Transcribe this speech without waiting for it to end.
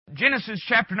Genesis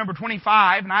chapter number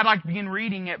 25, and I'd like to begin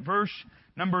reading at verse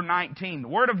number 19. The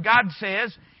Word of God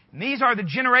says, "And these are the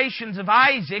generations of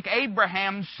Isaac,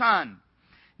 Abraham's son.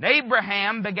 And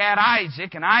Abraham begat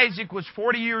Isaac, and Isaac was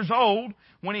 40 years old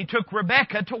when he took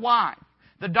Rebekah to wife,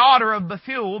 the daughter of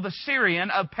Bethuel the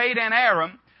Syrian of Padan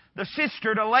Aram, the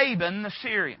sister to Laban the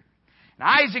Syrian. And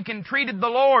Isaac entreated the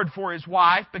Lord for his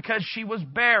wife, because she was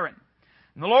barren.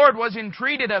 And the Lord was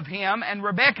entreated of him, and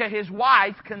Rebekah his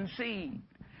wife conceived.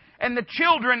 And the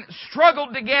children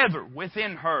struggled together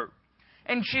within her.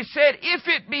 And she said, If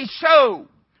it be so,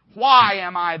 why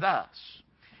am I thus?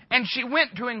 And she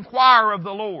went to inquire of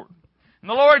the Lord. And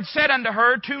the Lord said unto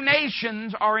her, 2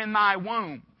 nations are in thy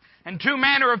womb, and 2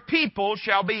 manner of people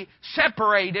shall be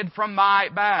separated from thy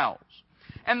bowels.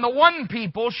 And the one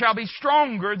people shall be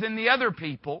stronger than the other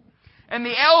people, and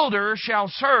the elder shall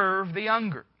serve the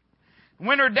younger.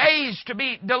 When her days to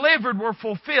be delivered were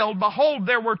fulfilled, behold,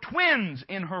 there were twins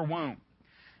in her womb.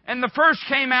 And the first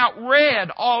came out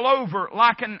red all over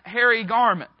like an hairy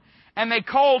garment, and they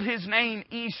called his name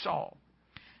Esau.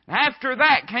 And after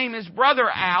that came his brother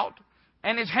out,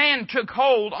 and his hand took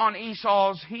hold on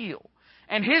Esau's heel.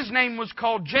 And his name was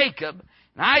called Jacob,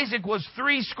 and Isaac was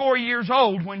 80 years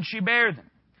old when she bare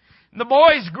them. And the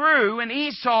boys grew, and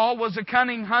Esau was a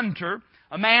cunning hunter,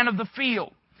 a man of the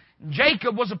field.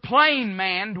 Jacob was a plain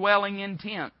man dwelling in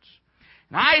tents.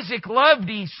 And Isaac loved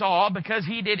Esau because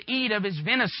he did eat of his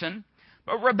venison,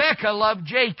 but Rebekah loved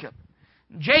Jacob.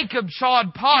 Jacob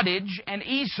sawed pottage, and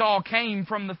Esau came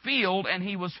from the field, and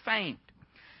he was faint.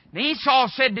 And Esau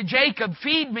said to Jacob,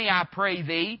 Feed me, I pray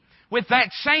thee, with that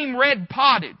same red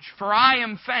pottage, for I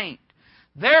am faint.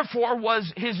 Therefore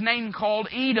was his name called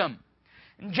Edom.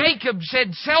 And Jacob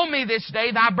said, Sell me this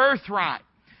day thy birthright.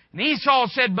 And Esau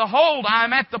said, Behold, I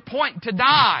am at the point to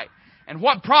die, and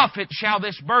what profit shall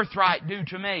this birthright do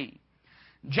to me?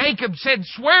 Jacob said,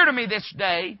 Swear to me this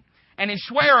day. And he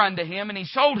sware unto him, and he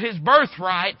sold his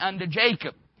birthright unto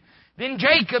Jacob. Then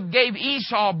Jacob gave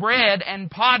Esau bread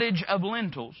and pottage of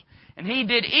lentils, and he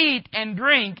did eat and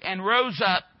drink, and rose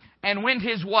up, and went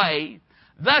his way.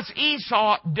 Thus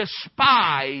Esau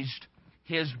despised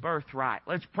his birthright."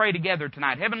 Let's pray together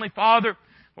tonight. Heavenly Father,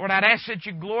 Lord, I'd ask that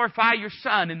you glorify your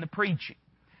Son in the preaching.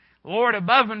 Lord,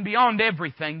 above and beyond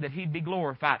everything, that He'd be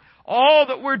glorified. All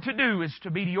that we're to do is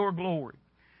to be to your glory.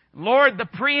 Lord, the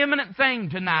preeminent thing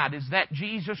tonight is that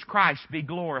Jesus Christ be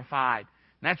glorified.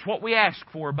 And that's what we ask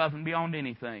for above and beyond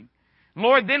anything.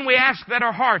 Lord, then we ask that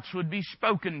our hearts would be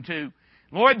spoken to.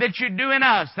 Lord, that you'd do in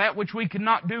us that which we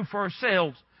cannot do for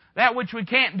ourselves, that which we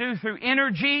can't do through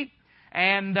energy,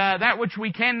 and that which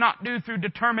we cannot do through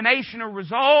determination or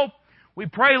resolve. We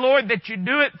pray, Lord, that you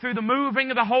do it through the moving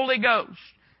of the Holy Ghost,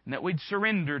 and that we'd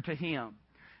surrender to Him.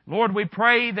 Lord, we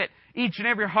pray that each and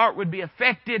every heart would be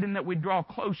affected, and that we'd draw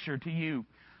closer to you.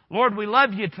 Lord, we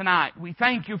love you tonight. We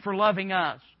thank you for loving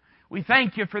us. We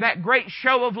thank you for that great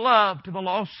show of love to the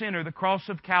lost sinner, the cross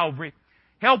of Calvary.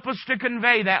 Help us to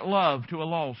convey that love to a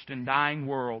lost and dying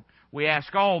world. We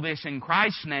ask all this in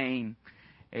Christ's name.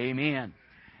 Amen.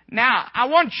 Now, I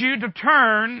want you to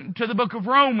turn to the book of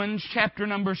Romans, chapter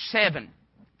number 7.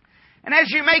 And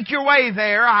as you make your way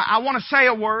there, I want to say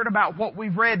a word about what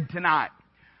we've read tonight.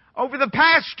 Over the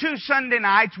past 2 Sunday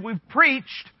nights, we've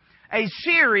preached a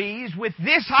series with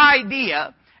this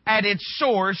idea at its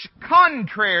source,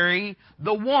 contrary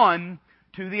the one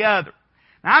to the other.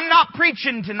 Now, I'm not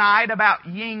preaching tonight about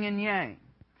yin and yang.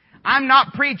 I'm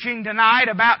not preaching tonight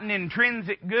about an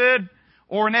intrinsic good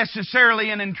or necessarily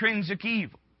an intrinsic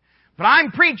evil. But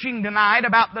I'm preaching tonight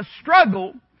about the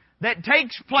struggle that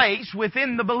takes place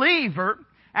within the believer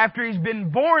after he's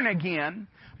been born again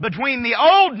between the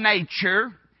old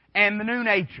nature and the new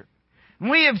nature.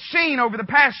 We have seen over the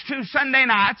past 2 Sunday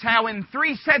nights how in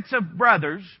 3 sets of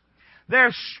brothers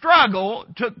their struggle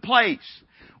took place.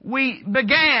 We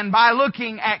began by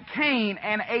looking at Cain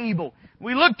and Abel.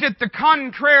 We looked at the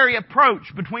contrary approach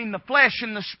between the flesh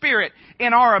and the spirit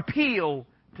in our appeal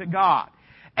to God.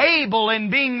 Abel,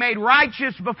 in being made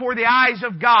righteous before the eyes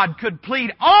of God, could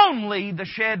plead only the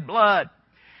shed blood.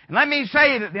 And let me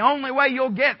say that the only way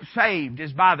you'll get saved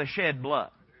is by the shed blood.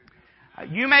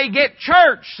 You may get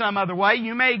church some other way.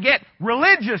 You may get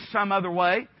religious some other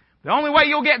way. The only way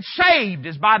you'll get saved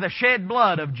is by the shed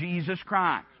blood of Jesus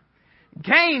Christ.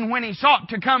 Cain, when he sought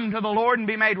to come to the Lord and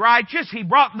be made righteous, he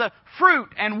brought the fruit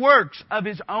and works of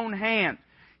his own hand.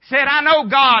 He said, I know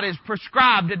God has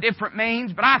prescribed a different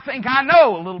means, but I think I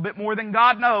know a little bit more than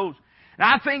God knows. And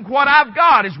I think what I've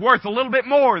got is worth a little bit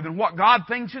more than what God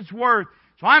thinks it's worth.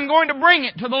 So I'm going to bring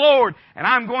it to the Lord, and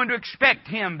I'm going to expect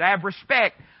Him to have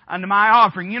respect unto my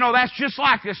offering. You know, that's just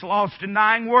like this lost and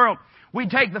dying world. We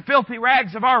take the filthy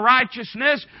rags of our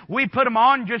righteousness. We put them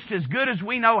on just as good as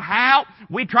we know how.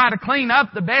 We try to clean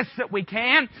up the best that we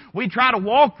can. We try to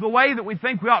walk the way that we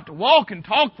think we ought to walk and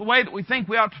talk the way that we think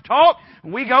we ought to talk.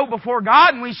 We go before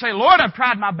God and we say, Lord, I've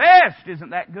tried my best. Isn't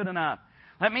that good enough?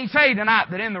 Let me say tonight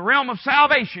that in the realm of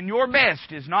salvation, your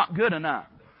best is not good enough.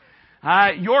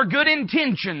 Your good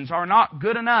intentions are not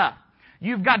good enough.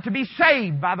 You've got to be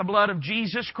saved by the blood of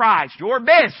Jesus Christ. Your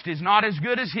best is not as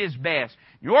good as His best.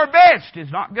 Your best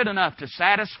is not good enough to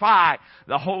satisfy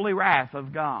the holy wrath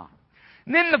of God.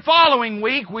 And then the following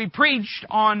week we preached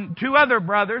on two other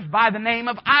brothers by the name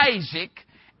of Isaac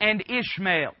and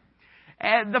Ishmael.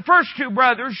 The first two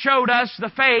brothers showed us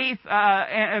the faith,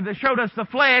 showed us the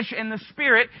flesh and the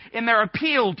spirit in their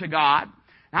appeal to God.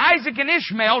 Isaac and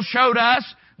Ishmael showed us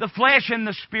the flesh and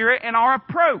the spirit in our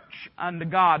approach unto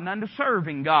God and unto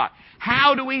serving God.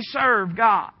 How do we serve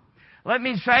God? Let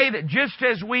me say that just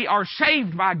as we are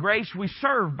saved by grace, we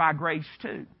serve by grace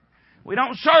too. We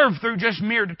don't serve through just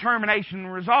mere determination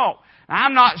and resolve. Now,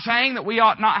 I'm not saying that we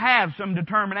ought not have some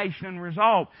determination and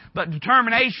resolve, but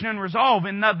determination and resolve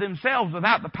in and of themselves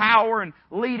without the power and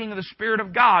leading of the Spirit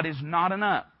of God is not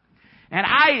enough. And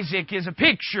Isaac is a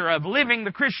picture of living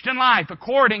the Christian life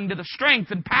according to the strength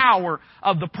and power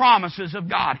of the promises of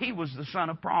God. He was the son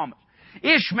of promise.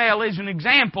 Ishmael is an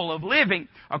example of living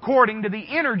according to the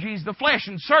energies of the flesh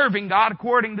and serving God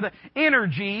according to the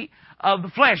energy of the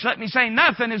flesh. Let me say,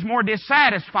 nothing is more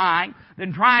dissatisfying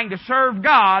than trying to serve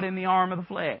God in the arm of the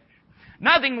flesh.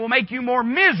 Nothing will make you more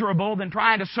miserable than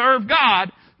trying to serve God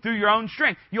through your own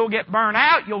strength. You'll get burnt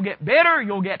out, you'll get bitter,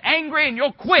 you'll get angry, and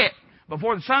you'll quit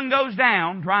before the sun goes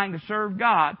down trying to serve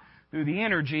God through the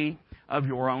energy of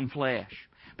your own flesh.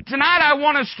 But tonight I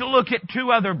want us to look at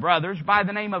two other brothers by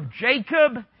the name of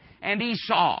Jacob and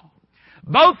Esau.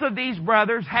 Both of these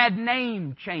brothers had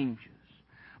name changes.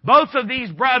 Both of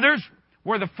these brothers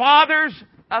were the fathers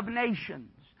of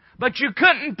nations. But you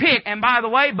couldn't pick, and by the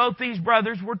way, both these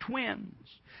brothers were twins.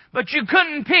 But you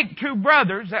couldn't pick two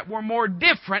brothers that were more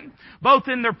different, both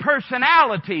in their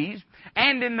personalities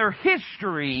and in their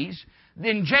histories,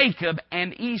 than Jacob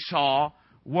and Esau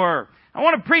were. I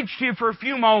want to preach to you for a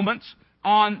few moments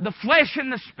on the flesh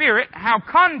and the spirit, how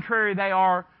contrary they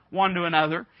are one to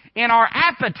another, in our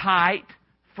appetite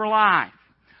for life.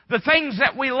 The things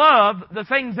that we love, the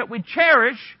things that we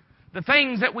cherish, the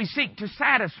things that we seek to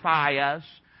satisfy us,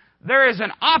 there is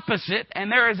an opposite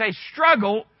and there is a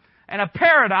struggle and a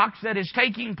paradox that is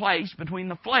taking place between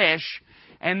the flesh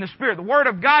and the spirit. The Word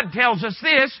of God tells us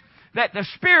this, that the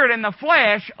spirit and the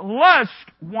flesh lust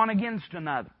one against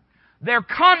another. They're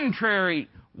contrary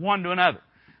one to another.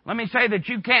 Let me say that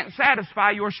you can't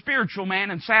satisfy your spiritual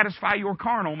man and satisfy your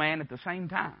carnal man at the same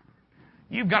time.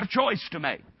 You've got a choice to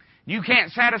make. You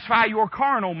can't satisfy your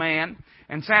carnal man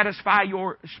and satisfy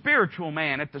your spiritual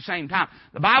man at the same time.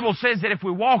 The Bible says that if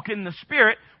we walk in the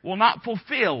Spirit, we'll not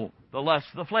fulfill the lust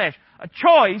of the flesh. A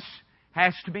choice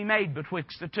has to be made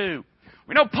betwixt the two.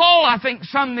 We know Paul, I think,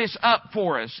 summed this up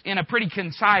for us in a pretty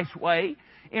concise way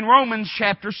in Romans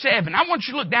chapter 7. I want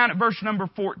you to look down at verse number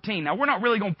 14. Now, we're not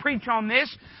really going to preach on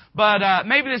this, but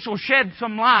maybe this will shed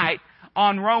some light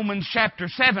on Romans chapter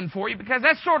 7 for you, because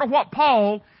that's sort of what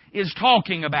Paul is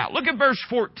talking about. Look at verse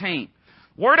 14.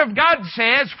 Word of God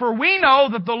says, "For we know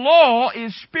that the law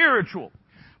is spiritual,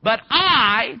 but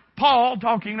I," Paul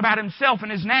talking about himself in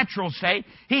his natural state,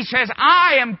 he says,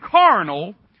 "I am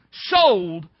carnal,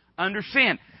 sold under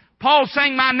sin." Paul's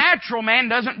saying my natural man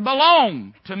doesn't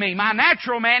belong to me. My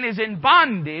natural man is in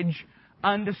bondage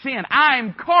unto sin. I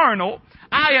am carnal.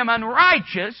 I am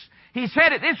unrighteous. He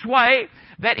said it this way,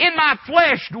 that in my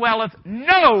flesh dwelleth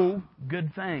no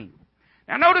good thing.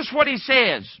 Now notice what he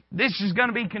says. This is going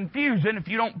to be confusing if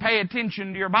you don't pay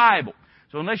attention to your Bible.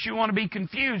 So unless you want to be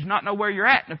confused, not know where you're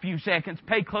at in a few seconds,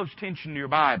 pay close attention to your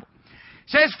Bible. It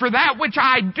says, "For that which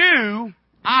I do,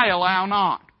 I allow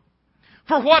not.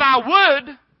 For what I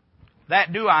would,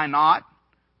 that do I not,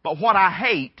 but what I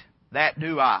hate, that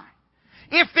do I.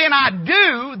 If then I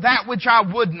do that which I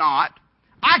would not,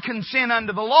 I consent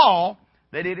unto the law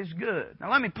that it is good." Now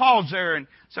let me pause there, and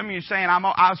some of you are saying, I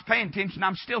was paying attention,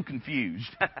 I'm still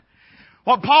confused.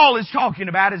 What Paul is talking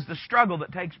about is the struggle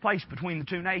that takes place between the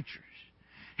two natures.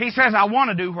 He says, I want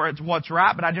to do what's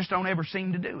right, but I just don't ever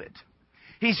seem to do it.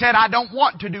 He said, I don't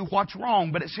want to do what's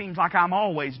wrong, but it seems like I'm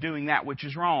always doing that which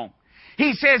is wrong.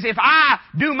 He says, if I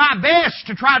do my best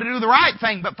to try to do the right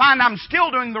thing, but find I'm still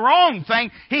doing the wrong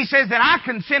thing, he says, then I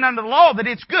consent unto the law that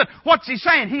it's good. What's he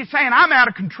saying? He's saying, I'm out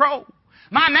of control.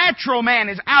 My natural man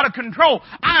is out of control.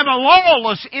 I'm a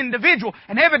lawless individual.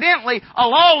 And evidently, a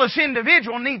lawless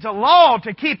individual needs a law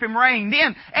to keep him reined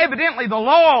in. Evidently, the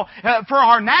law for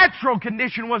our natural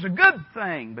condition was a good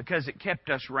thing because it kept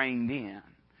us reined in.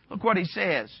 Look what he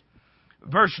says.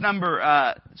 Verse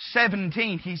number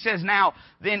 17, he says, "Now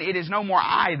then it is no more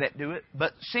I that do it,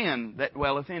 but sin that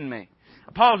dwelleth in me."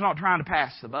 Paul's not trying to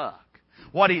pass the buck.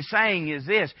 What he's saying is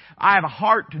this: I have a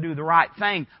heart to do the right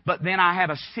thing, but then I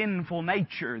have a sinful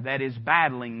nature that is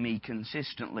battling me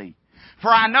consistently.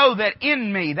 "For I know that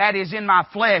in me, that is in my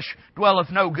flesh,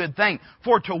 dwelleth no good thing.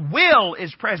 For to will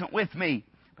is present with me,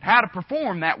 but how to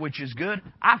perform that which is good,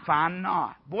 I find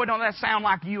not." Boy, don't that sound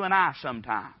like you and I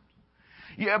sometimes.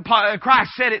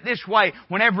 Christ said it this way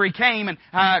whenever He came and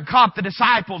caught the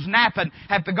disciples napping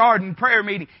at the garden prayer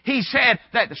meeting. He said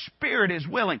that the spirit is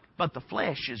willing, but the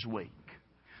flesh is weak.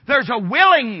 There's a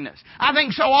willingness. I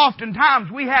think so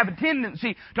oftentimes we have a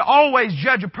tendency to always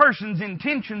judge a person's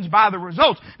intentions by the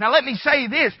results. Now let me say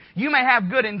this. You may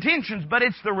have good intentions, but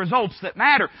it's the results that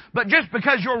matter. But just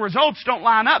because your results don't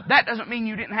line up, that doesn't mean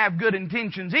you didn't have good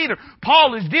intentions either.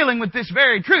 Paul is dealing with this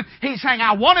very truth. He's saying,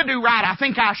 I want to do right. I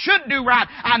think I should do right.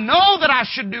 I know that I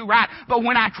should do right. But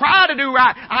when I try to do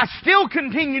right, I still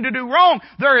continue to do wrong.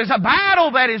 There is a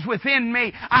battle that is within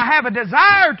me. I have a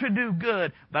desire to do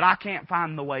good, but I can't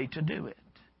find the way to do it.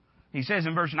 He says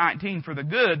in verse 19, "For the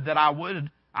good that I would,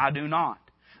 I do not.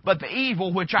 But the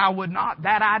evil which I would not,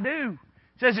 that I do."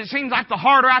 He says it seems like the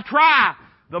harder I try,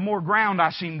 the more ground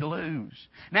I seem to lose.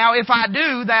 "Now if I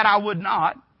do that I would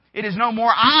not, it is no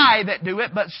more I that do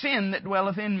it, but sin that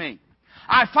dwelleth in me.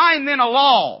 I find then a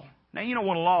law." Now you know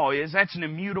what a law is. That's an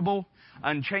immutable,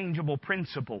 unchangeable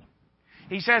principle.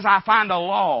 He says, "I find a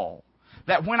law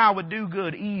that when I would do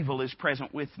good, evil is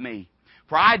present with me.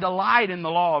 For I delight in the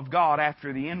law of God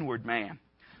after the inward man.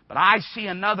 But I see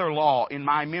another law in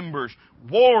my members,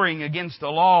 warring against the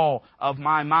law of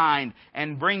my mind,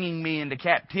 and bringing me into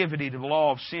captivity to the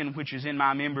law of sin which is in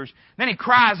my members." Then he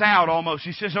cries out almost.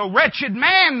 He says, "O wretched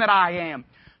man that I am,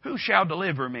 who shall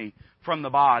deliver me from the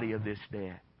body of this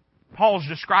death?" Paul's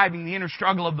describing the inner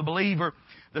struggle of the believer,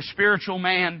 the spiritual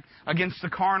man against the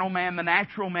carnal man, the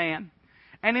natural man.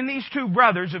 And in these two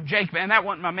brothers of Jacob, and that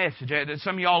wasn't my message.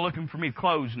 Some of y'all looking for me to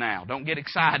close now. Don't get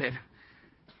excited.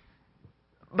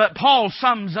 But Paul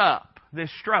sums up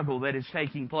this struggle that is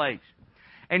taking place.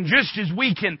 And just as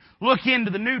we can look into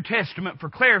the New Testament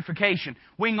for clarification,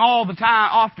 we can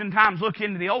oftentimes look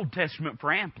into the Old Testament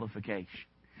for amplification.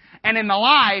 And in the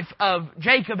life of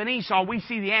Jacob and Esau, we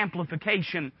see the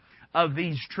amplification of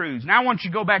these truths. Now I want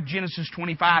you to go back to Genesis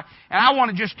 25, and I want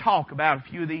to just talk about a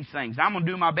few of these things. I'm going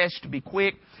to do my best to be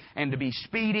quick and to be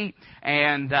speedy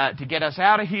and to get us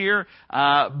out of here.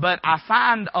 But I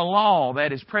find a law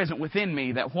that is present within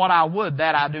me, that what I would,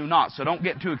 that I do not. So don't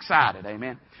get too excited.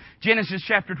 Amen. Genesis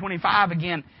chapter 25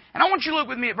 again. And I want you to look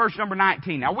with me at verse number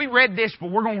 19. Now we read this,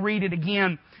 but we're going to read it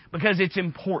again because it's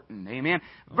important. Amen.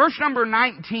 Verse number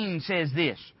 19 says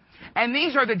this: "And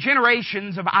these are the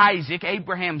generations of Isaac,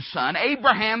 Abraham's son.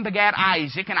 Abraham begat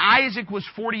Isaac, and Isaac was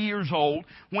 40 years old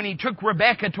when he took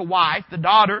Rebekah to wife, the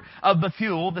daughter of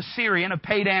Bethuel, the Syrian of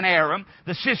Padan Aram,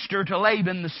 the sister to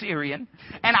Laban the Syrian.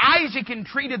 And Isaac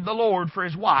entreated the Lord for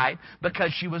his wife,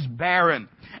 because she was barren.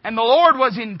 And the Lord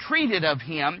was entreated of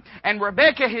him, and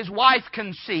Rebekah his wife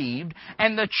conceived,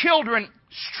 and the children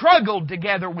struggled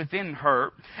together within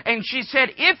her. And she said,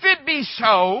 If it be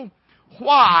so,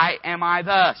 why am I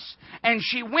thus? And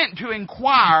she went to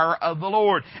inquire of the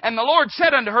Lord. And the Lord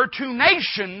said unto her, 2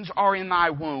 nations are in thy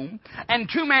womb, and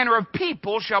 2 manner of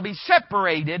people shall be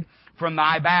separated from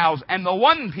thy bowels. And the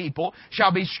one people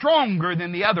shall be stronger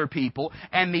than the other people,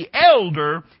 and the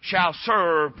elder shall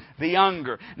serve the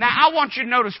younger." Now, I want you to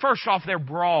notice, first off, their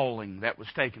brawling that was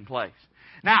taking place.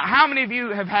 Now, how many of you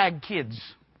have had kids?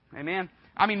 Amen?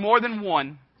 I mean, more than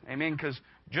one. Amen? Because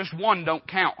just one don't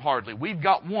count hardly. We've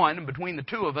got one, and between the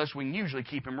two of us, we can usually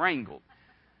keep them wrangled.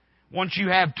 Once you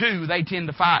have 2, they tend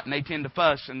to fight and they tend to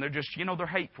fuss, and they're just, they're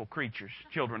hateful creatures.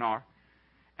 Children are.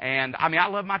 And, I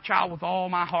love my child with all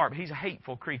my heart, but he's a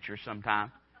hateful creature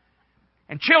sometimes.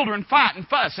 And children fight and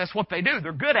fuss. That's what they do.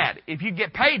 They're good at it. If you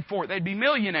get paid for it, they'd be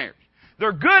millionaires.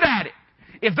 They're good at it.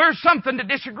 If there's something to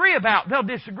disagree about, they'll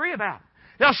disagree about it.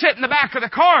 They'll sit in the back of the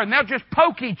car and they'll just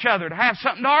poke each other to have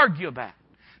something to argue about.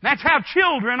 That's how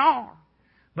children are.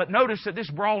 But notice that this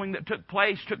brawling that took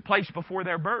place before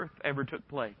their birth ever took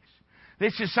place.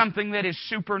 This is something that is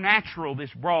supernatural, this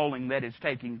brawling that is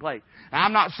taking place. Now,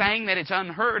 I'm not saying that it's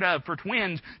unheard of for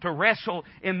twins to wrestle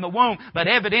in the womb, but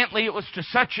evidently it was to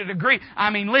such a degree. I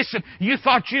mean, listen, you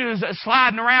thought you was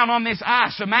sliding around on this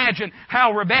ice. Imagine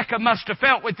how Rebecca must have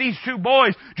felt with these two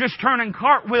boys just turning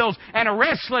cartwheels and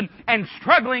wrestling and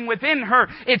struggling within her.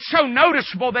 It's so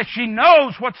noticeable that she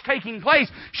knows what's taking place.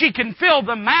 She can feel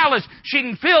the malice. She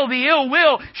can feel the ill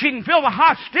will. She can feel the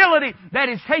hostility that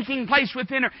is taking place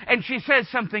within her. And she says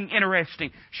something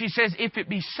interesting. She says, if it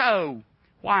be so,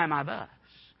 why am I thus?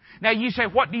 Now you say,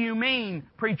 what do you mean,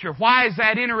 preacher? Why is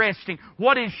that interesting?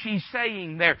 What is she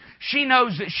saying there? She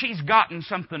knows that she's gotten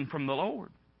something from the Lord.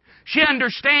 She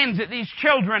understands that these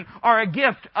children are a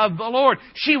gift of the Lord.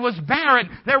 She was barren.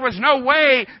 There was no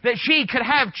way that she could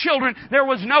have children. There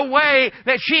was no way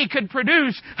that she could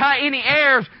produce any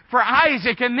heirs for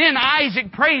Isaac. And then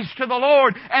Isaac prays to the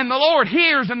Lord, and the Lord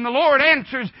hears, and the Lord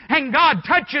answers, and God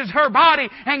touches her body,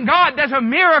 and God does a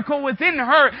miracle within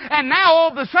her. And now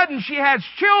all of a sudden she has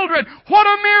children. What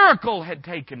a miracle had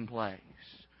taken place.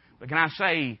 But can I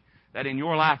say that in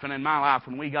your life and in my life,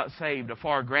 when we got saved, a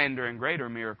far grander and greater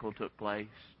miracle took place?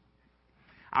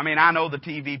 I mean, I know the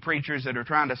TV preachers that are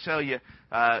trying to sell you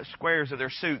squares of their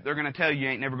suit. They're going to tell you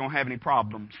ain't never going to have any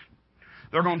problems.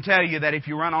 They're going to tell you that if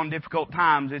you run on difficult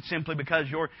times, it's simply because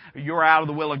you're out of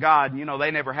the will of God. You know,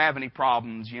 they never have any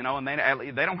problems, you know, and they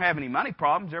don't have any money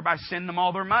problems. Everybody send them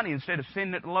all their money instead of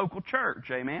sending it to the local church.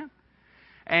 Amen?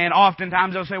 And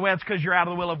oftentimes they'll say, well, it's because you're out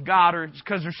of the will of God, or it's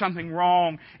because there's something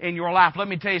wrong in your life. Let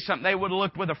me tell you something. They would have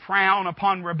looked with a frown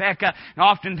upon Rebecca. And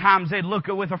oftentimes they'd look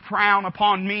with a frown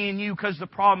upon me and you because the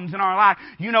problems in our life.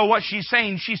 You know what she's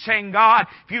saying? She's saying, God,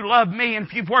 if you love me and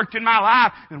if you've worked in my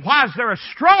life, then why is there a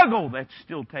struggle that's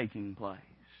still taking place?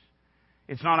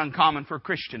 It's not uncommon for a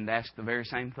Christian to ask the very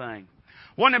same thing.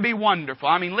 Wouldn't it be wonderful?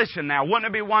 I mean, listen now. Wouldn't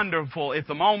it be wonderful if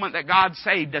the moment that God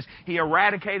saved us, He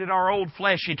eradicated our old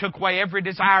flesh. He took away every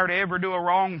desire to ever do a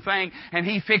wrong thing. And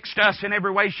He fixed us in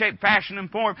every way, shape, fashion, and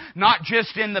form. Not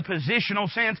just in the positional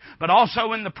sense, but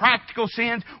also in the practical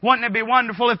sense. Wouldn't it be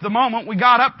wonderful if the moment we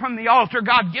got up from the altar,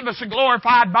 God give us a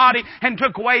glorified body and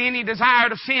took away any desire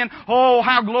to sin? Oh,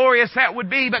 how glorious that would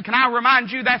be. But can I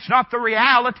remind you, that's not the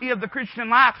reality of the Christian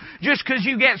life. Just because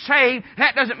you get saved,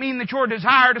 that doesn't mean that your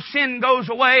desire to sin goes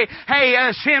away. Hey,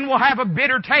 sin will have a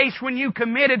bitter taste when you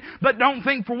commit it, but don't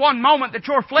think for one moment that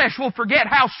your flesh will forget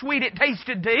how sweet it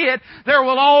tasted to it. There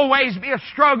will always be a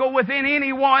struggle within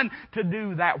anyone to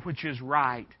do that which is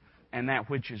right and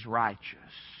that which is righteous.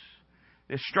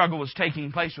 This struggle was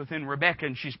taking place within Rebecca,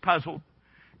 and she's puzzled.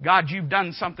 God, you've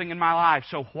done something in my life,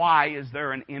 so why is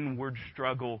there an inward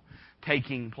struggle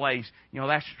taking place? You know,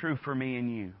 that's true for me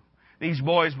and you. These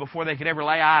boys, before they could ever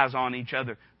lay eyes on each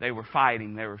other, they were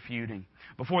fighting, they were feuding.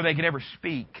 Before they could ever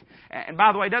speak. And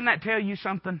by the way, doesn't that tell you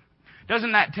something?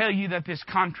 Doesn't that tell you that this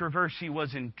controversy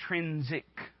was intrinsic?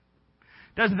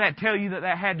 Doesn't that tell you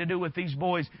that had to do with these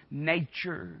boys'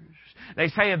 natures? They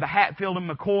say of the Hatfield and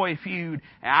McCoy feud,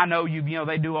 and I know you know,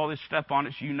 they do all this stuff on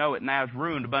it, so you know it now. It's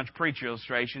ruined a bunch of preacher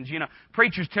illustrations. You know,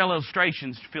 preachers tell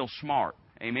illustrations to feel smart.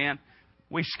 Amen?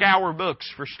 We scour books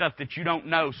for stuff that you don't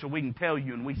know so we can tell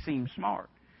you and we seem smart.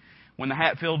 When the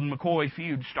Hatfield and McCoy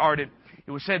feud started,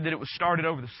 it was said that it was started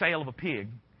over the sale of a pig.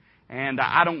 And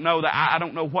I don't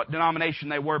know what denomination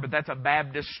they were, but that's a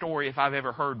Baptist story if I've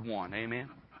ever heard one. Amen?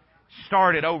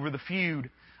 Started over the feud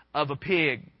of a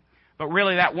pig. But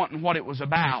really that wasn't what it was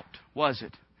about, was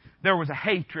it? There was a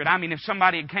hatred. I mean, if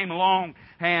somebody came along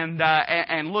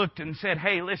and looked and said,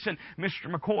 hey, listen, Mr.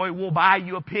 McCoy, we'll buy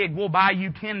you a pig. We'll buy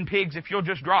you 10 pigs if you'll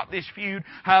just drop this feud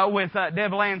with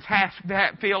Devil Ann's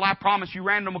Hatfield. I promise you,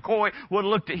 Randall McCoy would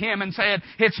have looked at him and said,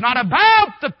 it's not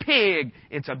about the pig.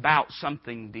 It's about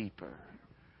something deeper.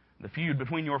 The feud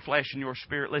between your flesh and your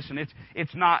spirit. Listen,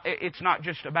 it's not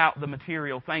just about the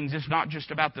material things. It's not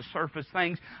just about the surface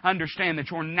things. Understand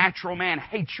that your natural man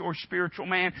hates your spiritual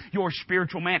man. Your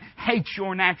spiritual man hates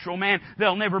your natural man.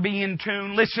 They'll never be in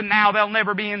tune. Listen now, they'll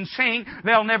never be in sync.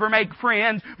 They'll never make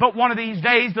friends. But one of these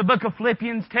days, the book of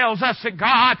Philippians tells us that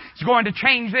God is going to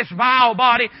change this vile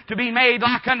body to be made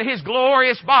like unto His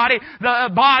glorious body, the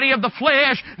body of the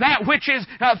flesh, that which is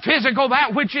physical,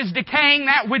 that which is decaying,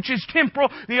 that which is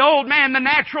temporal, the old man, the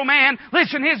natural man.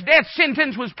 Listen, his death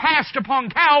sentence was passed upon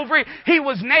Calvary. He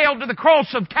was nailed to the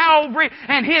cross of Calvary,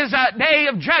 and his day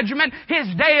of judgment, his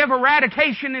day of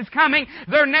eradication is coming.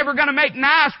 They're never going to make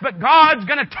nice, but God's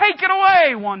going to take it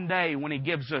away one day when He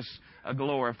gives us a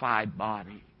glorified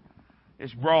body.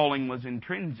 This brawling was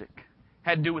intrinsic.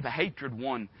 Had to do with a hatred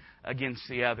one against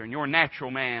the other. And your natural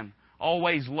man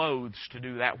always loathes to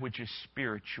do that which is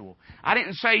spiritual. I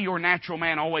didn't say your natural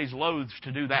man always loathes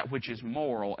to do that which is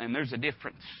moral, and there's a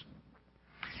difference.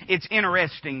 It's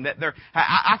interesting that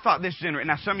I thought this is interesting.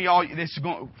 Now some of y'all, this is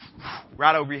going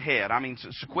right over your head. I mean, so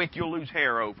quick you'll lose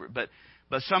hair over it.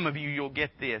 But some of you, you'll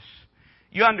get this.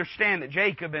 You understand that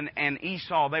Jacob and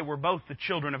Esau, they were both the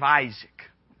children of Isaac.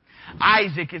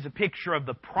 Isaac is a picture of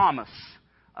the promise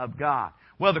of God.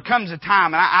 Well, there comes a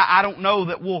time, and I don't know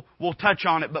that we'll touch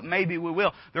on it, but maybe we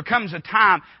will. There comes a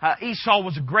time, Esau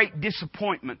was a great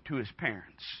disappointment to his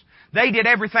parents. They did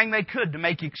everything they could to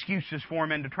make excuses for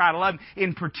him and to try to love him.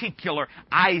 In particular,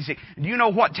 Isaac. Do you know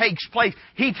what takes place?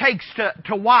 He takes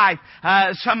to wife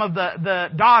some of the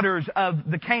daughters of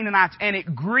the Canaanites, and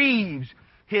it grieves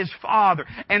his father.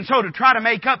 And so to try to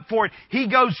make up for it, he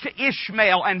goes to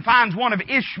Ishmael and finds one of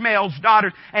Ishmael's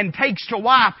daughters and takes to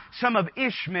wife some of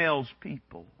Ishmael's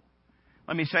people.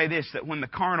 Let me say this, that when the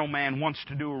carnal man wants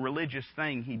to do a religious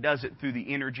thing, he does it through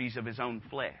the energies of his own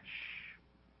flesh.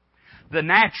 The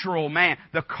natural man,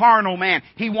 the carnal man,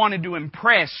 he wanted to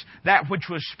impress that which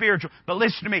was spiritual. But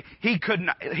listen to me, he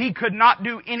could not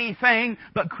do anything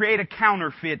but create a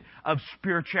counterfeit of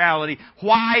spirituality.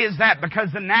 Why is that? Because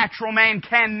the natural man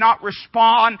cannot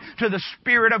respond to the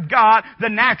Spirit of God. The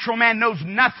natural man knows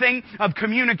nothing of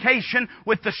communication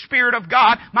with the Spirit of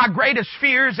God. My greatest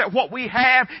fear is that what we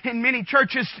have in many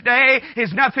churches today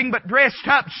is nothing but dressed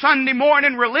up Sunday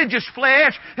morning religious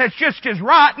flesh that's just as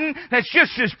rotten, that's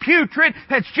just as putrid,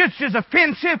 that's just as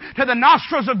offensive to the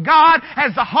nostrils of God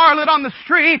as the harlot on the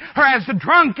street or as the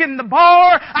drunk in the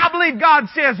bar. I believe God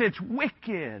says it's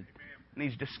wicked. And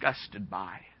He's disgusted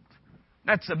by it.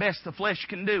 That's the best the flesh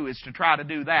can do, is to try to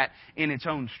do that in its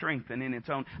own strength and in its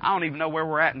own... I don't even know where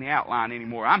we're at in the outline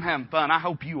anymore. I'm having fun. I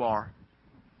hope you are.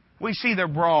 We see they're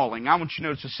brawling. I want you to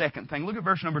notice the second thing. Look at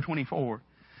verse number 24.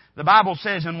 The Bible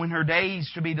says, "And when her days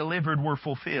to be delivered were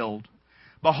fulfilled,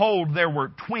 behold, there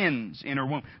were twins in her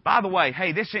womb." By the way,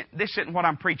 hey, this isn't what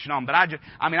I'm preaching on, but I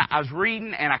was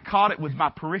reading and I caught it with my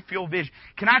peripheral vision.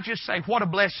 Can I just say what a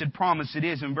blessed promise it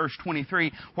is in verse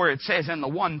 23 where it says, "And the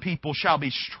one people shall be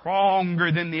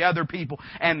stronger than the other people,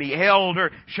 and the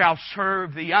elder shall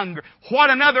serve the younger."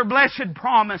 What another blessed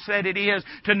promise that it is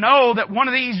to know that one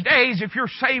of these days, if you're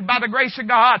saved by the grace of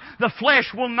God, the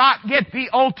flesh will not get the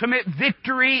ultimate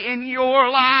victory in your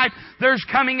life. There's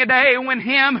coming a day when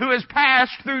him who has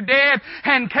passed through death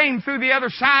and came through the other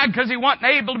side because he wasn't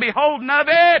able to be holding of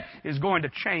it is going to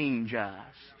change us.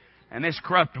 And this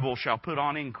corruptible shall put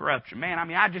on incorruption. Man,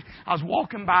 I was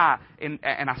walking by and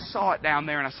I saw it down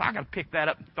there and I said, I got to pick that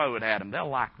up and throw it at them. They'll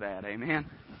like that. Amen.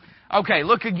 Okay,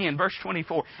 look again, verse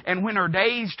 24. "And when her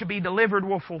days to be delivered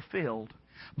were fulfilled,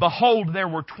 behold, there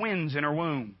were twins in her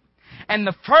womb. And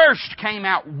the first came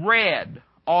out red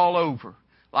all over,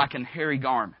 like an hairy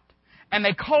garment. And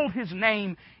they called his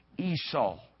name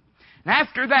Esau. And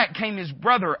after that came his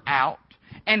brother out,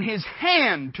 and his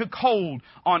hand took hold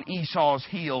on Esau's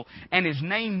heel, and his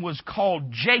name was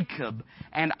called Jacob,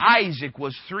 and Isaac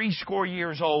was 80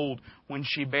 years old when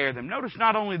she bare them." Notice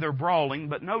not only their brawling,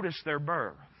 but notice their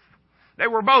birth. They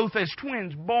were both as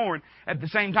twins born at the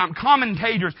same time.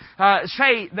 Commentators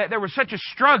say that there was such a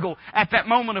struggle at that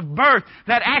moment of birth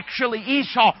that actually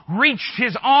Esau reached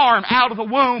his arm out of the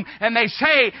womb, and they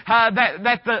say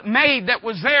that the maid that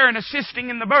was there and assisting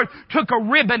in the birth took a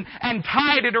ribbon and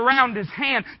tied it around his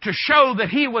hand to show that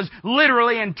he was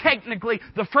literally and technically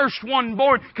the first one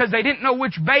born, because they didn't know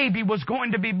which baby was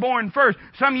going to be born first.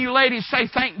 Some of you ladies say,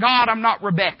 "Thank God I'm not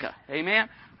Rebecca." Amen.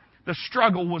 The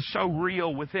struggle was so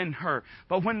real within her.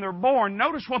 But when they're born,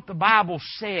 notice what the Bible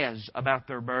says about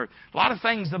their birth. A lot of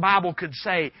things the Bible could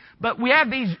say. But we have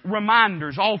these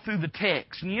reminders all through the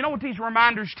text. And you know what these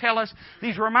reminders tell us?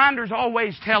 These reminders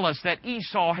always tell us that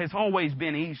Esau has always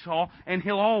been Esau, and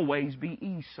he'll always be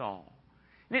Esau.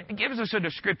 And it gives us a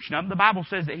description of him. The Bible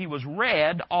says that he was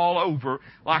red all over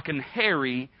like an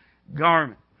hairy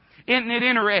garment. Isn't it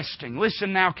interesting?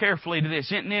 Listen now carefully to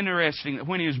this. Isn't it interesting that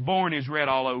when he was born, he was red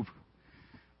all over?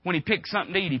 When he picked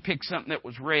something to eat, he picked something that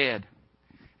was red.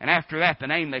 And after that, the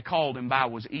name they called him by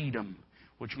was Edom,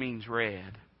 which means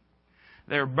red.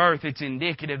 Their birth, it's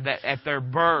indicative that at their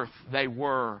birth, they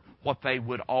were what they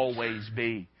would always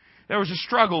be. There was a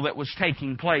struggle that was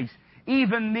taking place.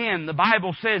 Even then, the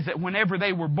Bible says that whenever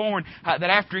they were born, that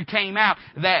after he came out,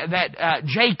 that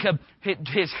Jacob,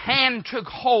 his hand took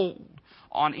hold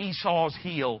on Esau's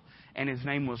heel, and his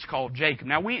name was called Jacob.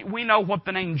 Now, we know what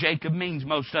the name Jacob means,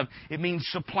 most of it. It means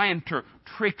supplanter,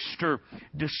 trickster,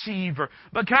 deceiver.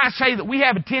 But can I say that we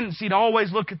have a tendency to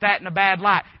always look at that in a bad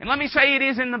light? And let me say it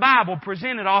is in the Bible,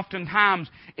 presented oftentimes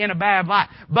in a bad light.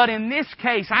 But in this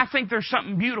case, I think there's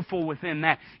something beautiful within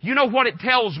that. You know what it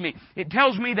tells me? It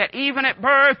tells me that even at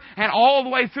birth and all the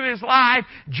way through his life,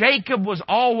 Jacob was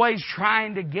always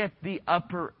trying to get the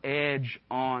upper edge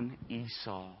on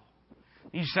Esau.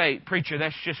 You say, preacher,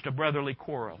 that's just a brotherly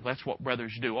quarrel. That's what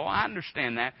brothers do. Oh, I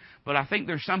understand that. But I think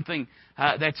there's something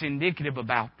that's indicative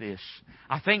about this.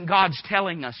 I think God's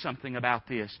telling us something about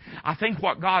this. I think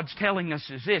what God's telling us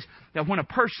is this, that when a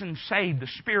person's saved, the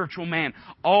spiritual man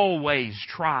always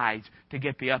tries to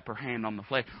get the upper hand on the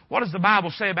flesh. What does the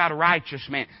Bible say about a righteous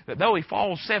man? That though he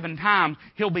falls 7 times,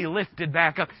 he'll be lifted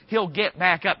back up. He'll get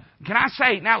back up. Can I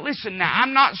say, now listen now,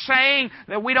 I'm not saying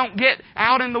that we don't get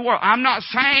out in the world. I'm not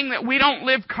saying that we don't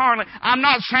live carnally. I'm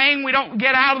not saying we don't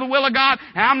get out of the will of God.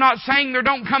 And I'm not saying there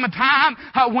don't come a time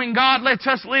when God lets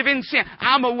us live in sin.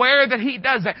 I'm aware that He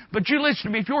does that. But you listen to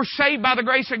me, if you're saved by the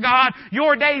grace of God,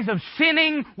 your days of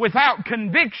sinning without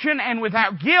conviction and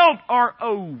without guilt are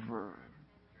over.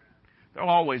 There'll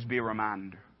always be a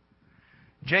reminder.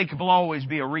 Jacob will always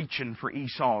be a reaching for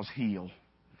Esau's heel.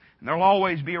 And there'll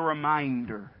always be a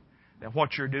reminder that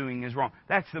what you're doing is wrong.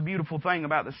 That's the beautiful thing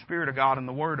about the Spirit of God and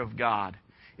the Word of God,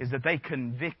 is that they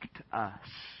convict us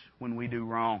when we do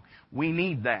wrong. We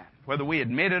need that. Whether we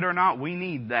admit it or not, we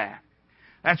need that.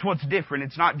 That's what's different.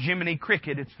 It's not Jiminy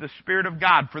Cricket. It's the Spirit of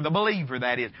God. For the believer,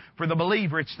 that is. For the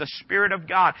believer, it's the Spirit of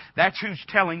God. That's who's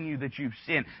telling you that you've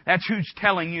sinned. That's who's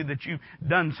telling you that you've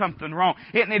done something wrong.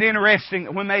 Isn't it interesting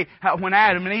that when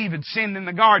Adam and Eve had sinned in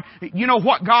the garden, you know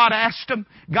what God asked them?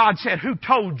 God said, who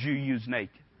told you you was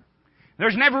naked?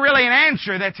 There's never really an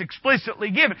answer that's explicitly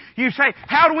given. You say,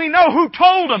 how do we know who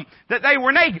told them that they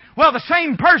were naked? Well, the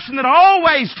same person that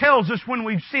always tells us when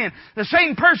we've sinned. The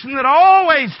same person that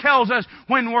always tells us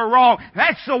when we're wrong.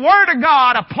 That's the Word of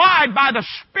God applied by the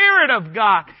Spirit of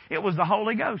God. It was the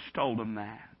Holy Ghost told them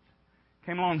that.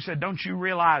 Came along and said, don't you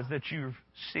realize that you've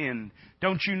sinned?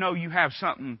 Don't you know you have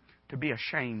something to be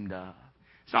ashamed of?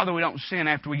 It's not that we don't sin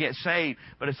after we get saved,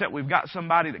 but it's that we've got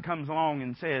somebody that comes along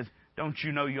and says, don't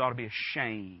you know you ought to be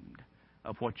ashamed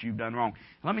of what you've done wrong?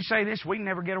 Let me say this, we can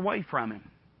never get away from Him.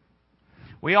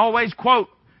 We always quote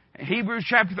Hebrews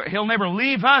chapter 3, He'll never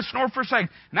leave us nor forsake.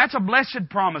 And that's a blessed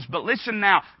promise. But listen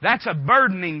now, that's a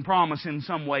burdening promise in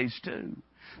some ways too.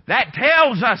 That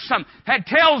tells us something. That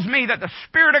tells me that the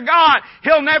Spirit of God,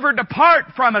 He'll never depart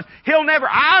from us.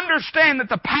 I understand that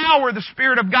the power of the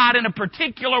Spirit of God in a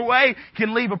particular way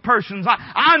can leave a person's life.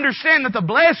 I understand that the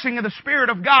blessing of the Spirit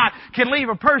of God can leave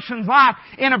a person's life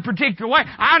in a particular way.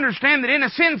 I understand that in a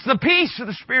sense the peace of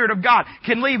the Spirit of God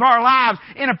can leave our lives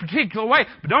in a particular way.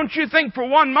 But don't you think for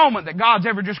one moment that God's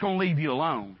ever just going to leave you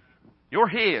alone. You're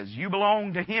His. You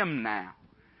belong to Him now.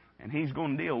 And He's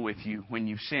going to deal with you when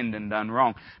you've sinned and done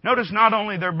wrong. Notice not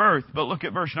only their birth, but look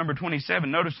at verse number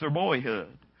 27. Notice their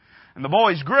boyhood. And the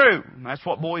boys grew. And that's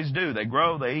what boys do. They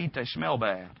grow, they eat, they smell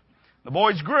bad. The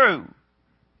boys grew.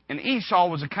 And Esau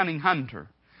was a cunning hunter,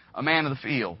 a man of the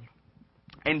field.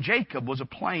 And Jacob was a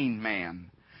plain man,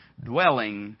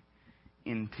 dwelling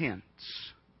in tents.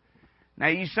 Now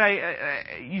you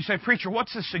say, preacher,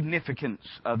 what's the significance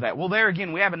of that? Well, there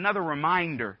again, we have another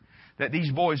reminder that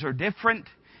these boys are different.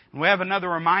 We have another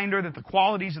reminder that the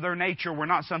qualities of their nature were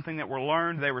not something that were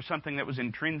learned. They were something that was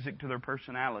intrinsic to their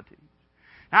personality.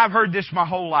 Now, I've heard this my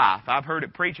whole life. I've heard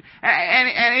it preached.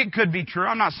 And it could be true.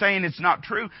 I'm not saying it's not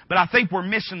true. But I think we're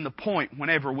missing the point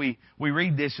whenever we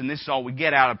read this and this is all we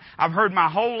get out of it. I've heard my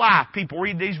whole life people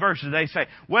read these verses. They say,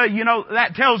 well, you know,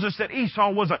 that tells us that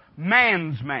Esau was a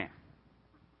man's man.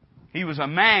 He was a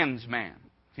man's man.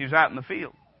 He was out in the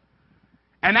field.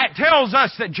 And that tells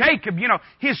us that Jacob, you know,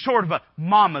 he's sort of a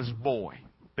mama's boy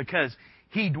because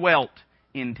he dwelt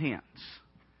in tents.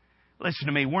 Listen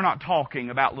to me, we're not talking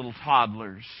about little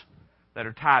toddlers that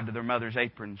are tied to their mother's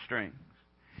apron strings.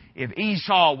 If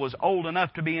Esau was old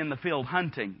enough to be in the field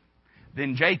hunting,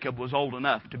 then Jacob was old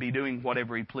enough to be doing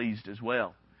whatever he pleased as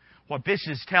well. What this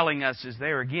is telling us is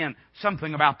there again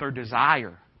something about their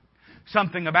desire.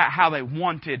 Something about how they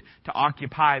wanted to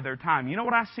occupy their time. You know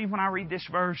what I see when I read this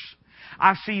verse?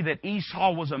 I see that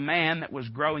Esau was a man that was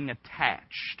growing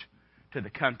attached to the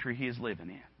country he is living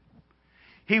in.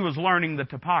 He was learning the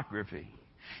topography.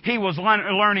 He was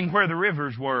learning where the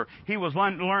rivers were. He was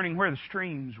learning where the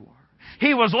streams were.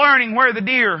 He was learning where the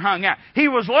deer hung out. He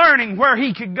was learning where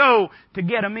he could go to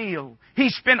get a meal. He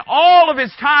spent all of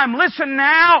his time, listen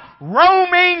now,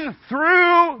 roaming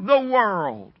through the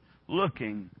world,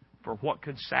 looking for what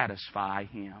could satisfy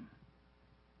him.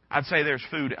 I'd say there's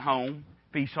food at home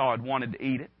if Esau had wanted to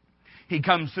eat it. He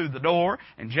comes through the door,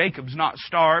 and Jacob's not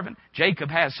starving. Jacob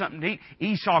has something to eat.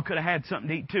 Esau could have had something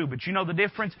to eat too. But you know the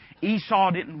difference?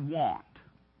 Esau didn't want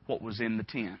what was in the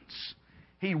tents.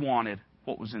 He wanted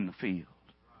what was in the field.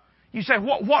 You say,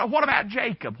 what about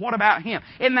Jacob? What about him?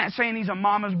 Isn't that saying he's a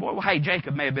mama's boy? Well, hey,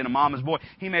 Jacob may have been a mama's boy.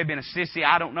 He may have been a sissy.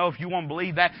 I don't know. If you want to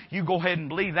believe that, you go ahead and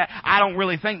believe that. I don't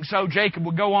really think so. Jacob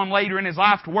would go on later in his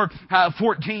life to work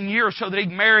 14 years so that he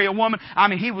could marry a woman. I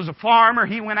mean, he was a farmer.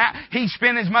 He went out. He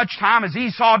spent as much time as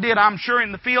Esau did, I'm sure,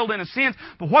 in the field in a sense.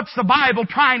 But what's the Bible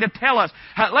trying to tell us?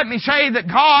 Let me say that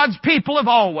God's people have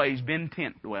always been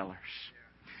tent dwellers.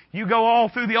 You go all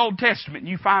through the Old Testament and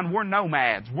you find we're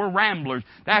nomads. We're ramblers.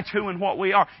 That's who and what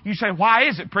we are. You say, why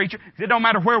is it, preacher? It don't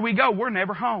matter where we go. We're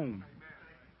never home.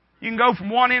 You can go from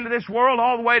one end of this world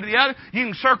all the way to the other. You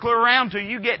can circle around till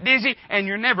you get dizzy, and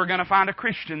you're never going to find a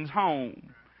Christian's home.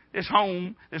 This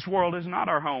world is not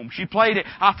our home. She played it.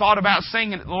 I thought about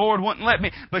singing it. The Lord wouldn't let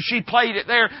me. But she played it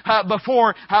there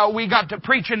before we got to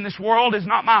preaching. This world is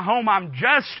not my home. I'm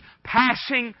just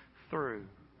passing through.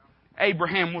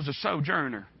 Abraham was a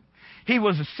sojourner. He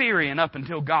was a Syrian up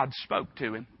until God spoke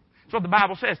to him. That's what the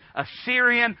Bible says. A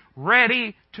Syrian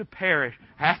ready to perish.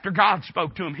 After God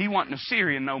spoke to him, he wasn't a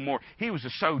Syrian no more. He was a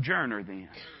sojourner then.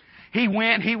 He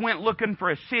went looking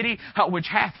for a city which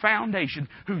hath foundations,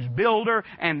 whose builder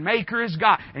and maker is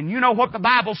God. And you know what the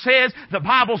Bible says? The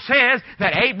Bible says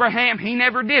that Abraham, he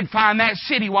never did find that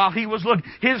city while he was looking.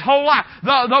 His whole life,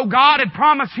 though God had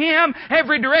promised him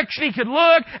every direction he could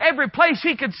look, every place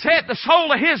he could set the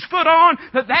sole of his foot on,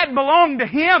 that belonged to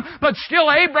him. But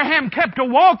still Abraham kept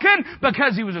a-walking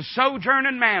because he was a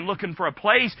sojourning man looking for a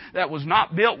place that was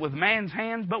not built with man's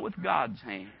hands but with God's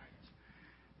hands.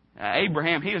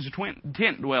 Abraham, he was a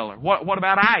tent dweller. What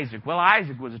about Isaac? Well,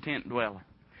 Isaac was a tent dweller.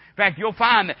 In fact, you'll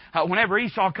find that whenever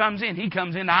Esau comes in, he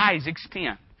comes into Isaac's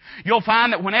tent. You'll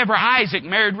find that whenever Isaac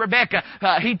married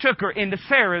Rebekah, he took her into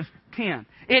Sarah's tent.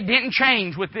 It didn't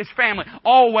change with this family.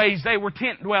 Always they were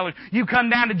tent dwellers. You come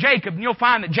down to Jacob and you'll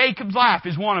find that Jacob's life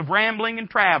is one of rambling and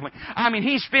traveling. I mean,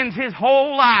 he spends his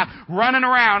whole life running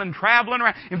around and traveling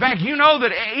around. In fact, you know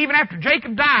that even after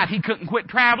Jacob died, he couldn't quit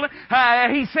traveling.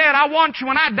 He said, I want you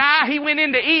when I die. He went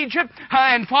into Egypt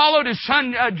and followed his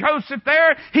son Joseph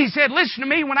there. He said, listen to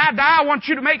me, when I die, I want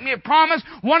you to make me a promise.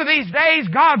 One of these days,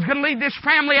 God's going to lead this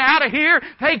family out of here,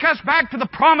 take us back to the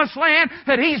promised land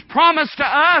that He's promised to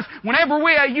us. Whenever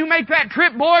you make that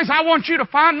trip, boys, I want you to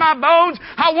find my bones.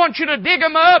 I want you to dig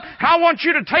them up. I want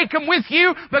you to take them with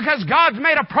you because God's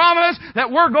made a promise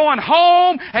that we're going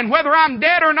home, and whether I'm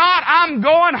dead or not, I'm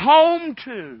going home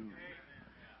too.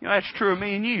 You know, that's true of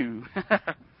me and you.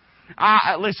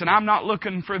 Listen, I'm not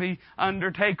looking for the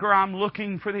undertaker. I'm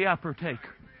looking for the upper taker.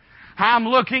 I'm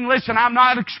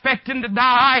not expecting to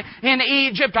die in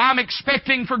Egypt. I'm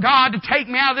expecting for God to take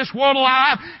me out of this world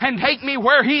alive and take me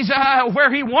where He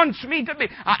wants me to be.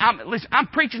 I'm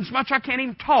preaching so much I can't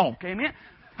even talk. Amen.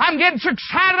 I'm getting so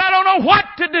excited I don't know what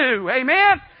to do.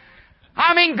 Amen.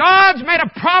 I mean, God's made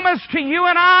a promise to you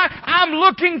and I. I'm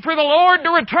looking for the Lord to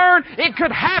return. It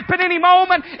could happen any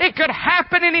moment. It could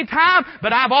happen any time.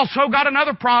 But I've also got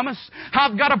another promise.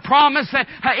 I've got a promise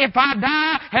that if I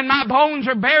die and my bones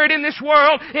are buried in this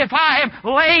world, if I am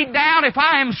laid down, if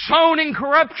I am sown in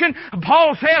corruption,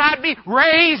 Paul said I'd be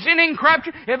raised in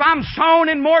incorruption. If I'm sown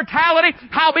in mortality,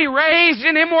 I'll be raised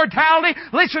in immortality.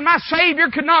 Listen, my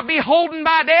Savior could not be holden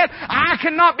by death. I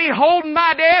cannot be holden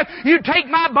by death. You take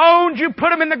my bones, you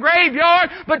put them in the graveyard,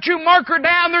 but you mark her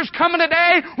down. There's coming a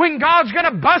day when God's going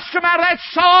to bust them out of that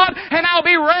sod, and I'll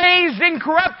be raised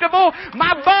incorruptible.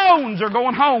 My bones are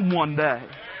going home one day.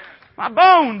 My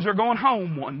bones are going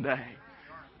home one day.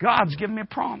 God's given me a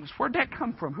promise. Where'd that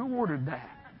come from? Who ordered that?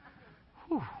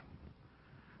 Whew.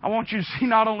 I want you to see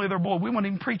not only their boy, we weren't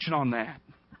even preaching on that.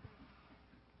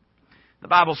 The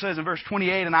Bible says in verse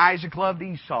 28, and Isaac loved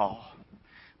Esau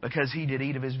because he did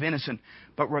eat of his venison,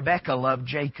 but Rebekah loved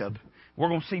Jacob. We're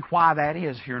going to see why that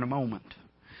is here in a moment.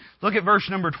 Look at verse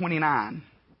number 29.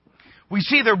 We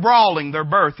see their brawling, their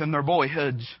birth, and their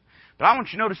boyhoods. But I want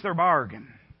you to notice their bargain.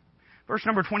 Verse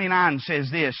number 29 says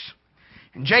this,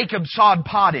 and Jacob sawed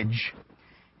pottage,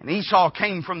 and Esau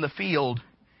came from the field,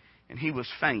 and he was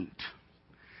faint.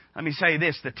 Let me say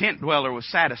this, the tent dweller was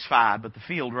satisfied, but the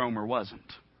field roamer wasn't.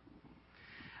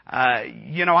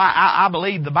 I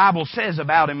believe the Bible says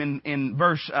about him in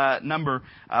verse number,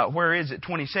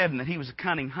 27, that he was a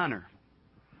cunning hunter.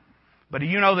 But do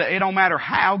you know that it don't matter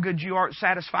how good you are at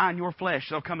satisfying your flesh,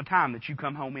 there'll come a time that you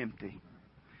come home empty.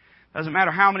 Doesn't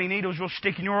matter how many needles you'll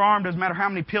stick in your arm, doesn't matter how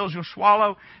many pills you'll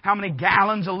swallow, how many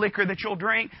gallons of liquor that you'll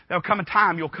drink, there'll come a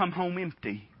time you'll come home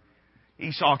empty.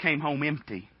 Esau came home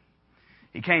empty.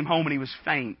 He came home and he was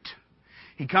faint.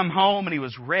 He come home and he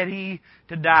was ready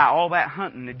to die. All that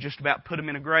hunting had just about put him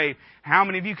in a grave. How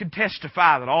many of you could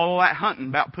testify that all that hunting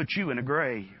about put you in a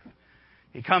grave?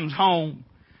 He comes home.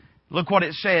 Look what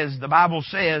it says. The Bible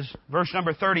says, verse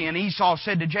number 30, and Esau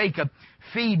said to Jacob,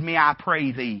 feed me, I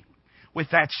pray thee, with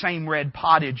that same red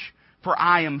pottage, for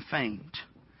I am faint.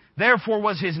 Therefore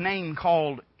was his name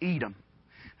called Edom.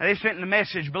 Now they sent in the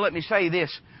message, but let me say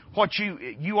this.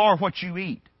 You are what you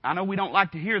eat. I know we don't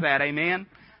like to hear that, amen?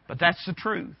 But that's the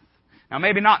truth. Now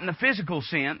maybe not in the physical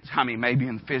sense. I mean, maybe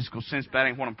in the physical sense, but that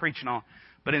ain't what I'm preaching on.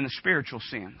 But in the spiritual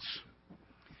sense.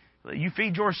 You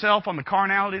feed yourself on the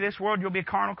carnality of this world, you'll be a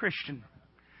carnal Christian.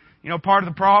 You know, part of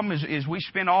the problem is we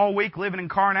spend all week living in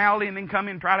carnality and then come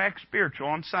in and try to act spiritual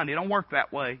on Sunday. It don't work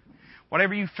that way.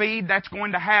 Whatever you feed, that's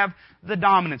going to have the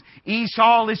dominance.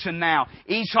 Esau, listen now.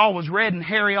 Esau was red and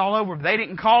hairy all over. They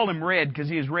didn't call him red because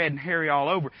he was red and hairy all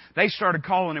over. They started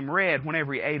calling him red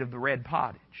whenever he ate of the red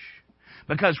pottage.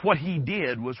 Because what he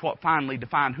did was what finally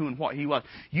defined who and what he was.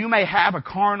 You may have a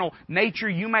carnal nature.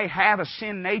 You may have a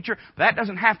sin nature. But that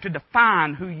doesn't have to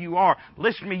define who you are.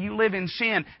 Listen to me. You live in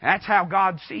sin. And that's how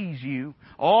God sees you.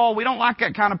 Oh, we don't like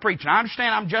that kind of preaching. I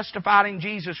understand I'm justified in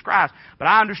Jesus Christ. But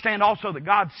I understand also that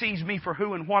God sees me for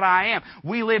who and what I am.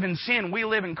 We live in sin. We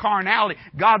live in carnality.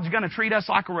 God's going to treat us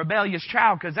like a rebellious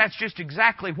child because that's just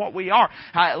exactly what we are.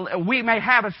 We may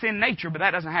have a sin nature, but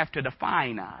that doesn't have to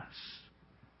define us.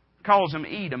 Calls him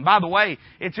Edom. By the way,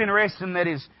 it's interesting that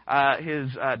his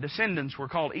descendants were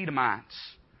called Edomites.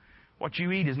 What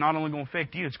you eat is not only going to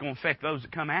affect you, it's going to affect those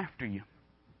that come after you.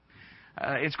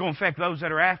 It's going to affect those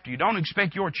that are after you. Don't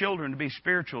expect your children to be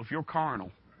spiritual if you're carnal.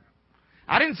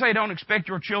 I didn't say don't expect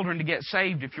your children to get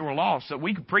saved if you're lost. So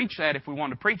we could preach that if we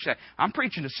wanted to preach that. I'm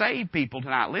preaching to save people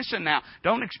tonight. Listen now,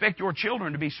 don't expect your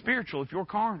children to be spiritual if you're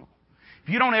carnal. If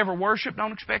you don't ever worship,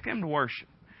 don't expect them to worship.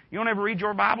 You don't ever read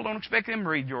your Bible, don't expect them to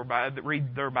read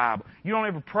their Bible. You don't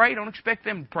ever pray, don't expect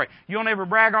them to pray. You don't ever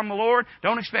brag on the Lord,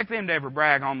 don't expect them to ever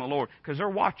brag on the Lord. Because they're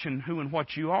watching who and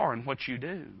what you are and what you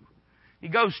do. He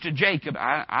goes to Jacob.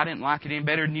 I didn't like it any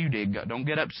better than you did. Don't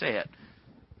get upset.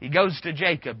 He goes to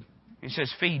Jacob. He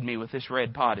says, feed me with this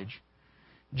red pottage.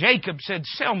 Jacob said,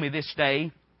 sell me this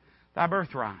day thy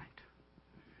birthright.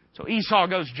 So Esau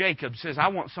goes to Jacob, says, I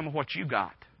want some of what you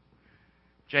got.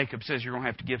 Jacob says, you're going to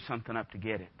have to give something up to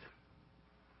get it.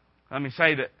 Let me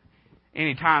say that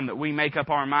any time that we make up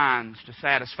our minds to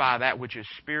satisfy that which is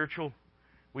spiritual,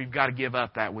 we've got to give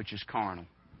up that which is carnal,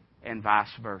 and vice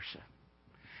versa.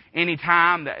 Any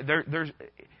time that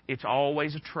it's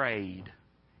always a trade.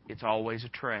 It's always a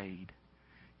trade.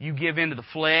 You give in to the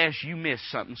flesh, you miss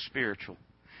something spiritual.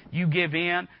 You give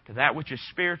in to that which is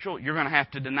spiritual, you're going to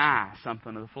have to deny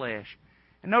something of the flesh.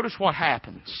 And notice what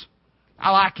happens. I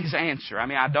like his answer. I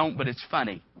mean, I don't, but it's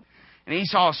funny. And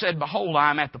Esau said, behold, I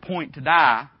am at the point to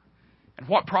die. And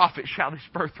what profit shall this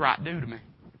birthright do to me?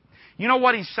 You know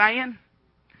what he's saying?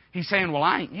 He's saying, well,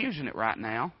 I ain't using it right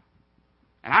now.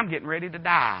 And I'm getting ready to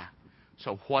die.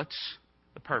 So what's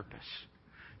the purpose?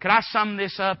 Could I sum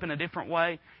this up in a different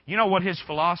way? You know what his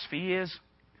philosophy is?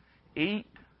 Eat,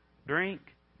 drink,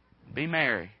 be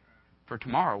merry. For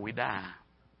tomorrow we die.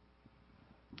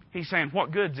 He's saying,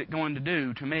 what good's it going to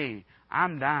do to me?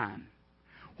 I'm dying.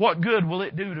 What good will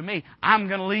it do to me? I'm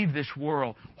going to leave this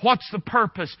world. What's the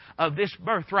purpose of this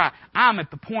birthright? I'm at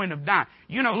the point of dying.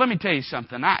 You know, let me tell you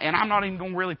something. And I'm not even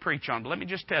going to really preach on it, but let me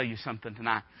just tell you something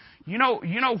tonight. You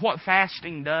know what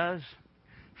fasting does?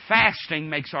 Fasting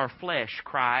makes our flesh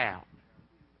cry out.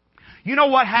 You know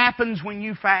what happens when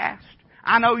you fast?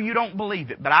 I know you don't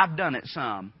believe it, but I've done it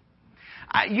some.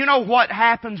 You know what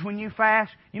happens when you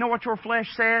fast? You know what your flesh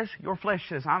says? Your flesh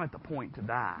says, I'm at the point to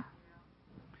die.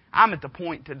 I'm at the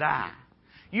point to die.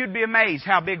 You'd be amazed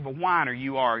how big of a whiner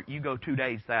you are. You go 2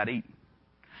 days without eating.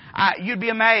 You'd be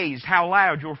amazed how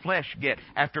loud your flesh get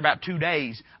after about 2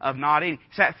 days of not eating.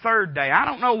 It's that third day. I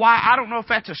don't know why. I don't know if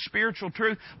that's a spiritual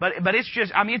truth, but it's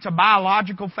just, I mean, it's a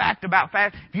biological fact about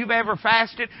fast. If you've ever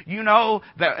fasted, you know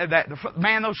that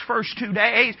man, those first 2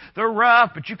 days, they're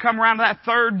rough, but you come around to that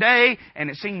third day and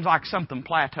it seems like something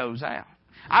plateaus out.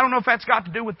 I don't know if that's got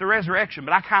to do with the resurrection,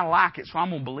 but I kind of like it, so I'm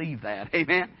going to believe that.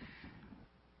 Amen?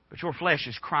 But your flesh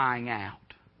is crying out.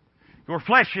 Your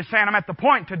flesh is saying, I'm at the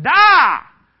point to die.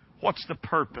 What's the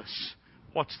purpose?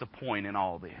 What's the point in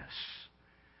all this?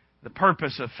 The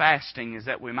purpose of fasting is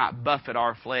that we might buffet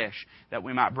our flesh, that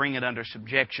we might bring it under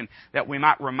subjection, that we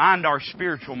might remind our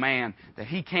spiritual man that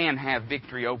he can have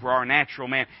victory over our natural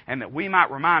man, and that we might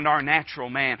remind our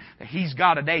natural man that he's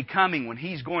got a day coming when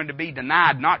he's going to be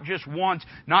denied, not just once,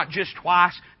 not just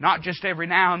twice, not just every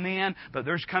now and then, but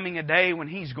there's coming a day when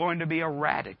he's going to be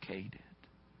eradicated.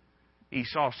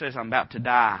 Esau says, I'm about to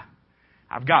die.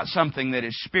 I've got something that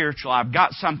is spiritual. I've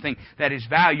got something that is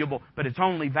valuable, but it's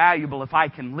only valuable if I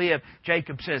can live.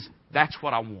 Jacob says, that's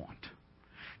what I want.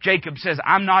 Jacob says,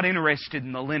 I'm not interested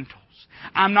in the lentils.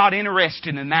 I'm not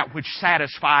interested in that which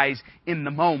satisfies in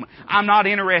the moment. I'm not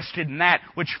interested in that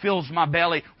which fills my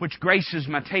belly, which graces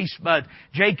my taste buds.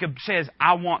 Jacob says,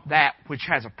 I want that which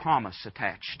has a promise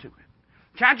attached to it.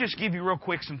 Can I just give you real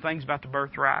quick some things about the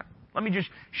birthright? Let me just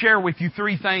share with you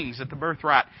 3 things that the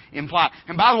birthright implies.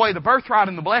 And by the way, the birthright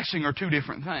and the blessing are 2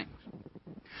 different things.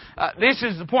 This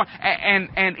is the point.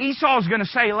 And Esau is going to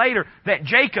say later that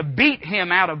Jacob beat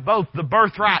him out of both the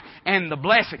birthright and the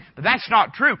blessing. But that's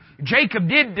not true. Jacob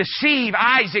did deceive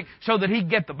Isaac so that he'd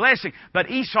get the blessing. But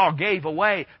Esau gave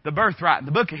away the birthright.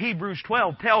 The book of Hebrews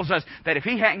 12 tells us that if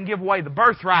he hadn't given away the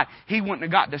birthright, he wouldn't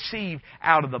have got deceived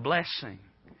out of the blessing.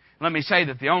 Let me say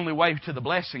that the only way to the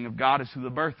blessing of God is through the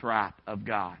birthright of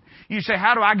God. You say,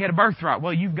 how do I get a birthright?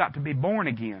 Well, you've got to be born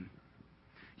again.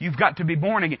 You've got to be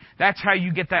born again. That's how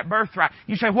you get that birthright.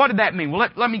 You say, what did that mean? Well,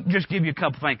 let me just give you a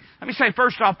couple things. Let me say,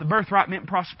 first off, the birthright meant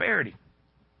prosperity.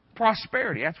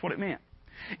 Prosperity, that's what it meant.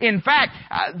 In fact,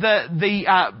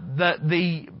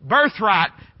 the birthright,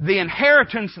 the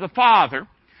inheritance of the father,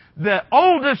 the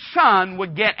oldest son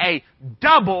would get a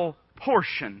double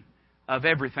portion of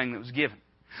everything that was given.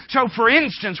 So, for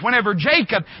instance, whenever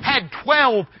Jacob had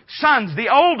 12 sons, the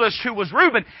oldest, who was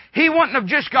Reuben, he wouldn't have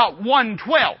just got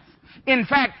 1/12. In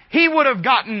fact, he would have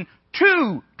gotten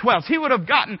 2 12ths. He would have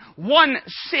gotten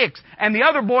 1/6, and the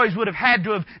other boys would have had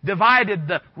to have divided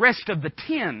the rest of the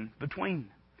 10 between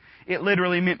them. It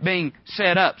literally meant being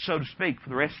set up, so to speak, for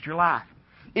the rest of your life.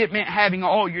 It meant having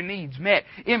all your needs met.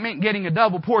 It meant getting a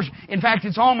double portion. In fact,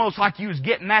 it's almost like you was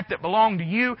getting that belonged to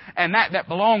you and that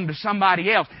belonged to somebody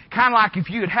else. Kind of like if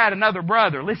you had another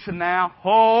brother. Listen now.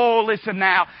 Oh, listen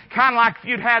now. Kind of like if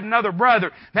you'd had another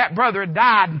brother. That brother had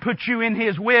died and put you in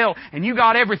his will, and you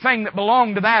got everything that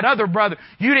belonged to that other brother.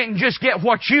 You didn't just get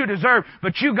what you deserved,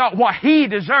 but you got what he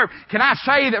deserved. Can I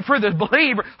say that for the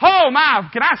believer,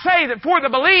 can I say that for the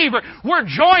believer, we're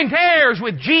joint heirs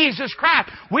with Jesus Christ.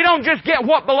 We don't just get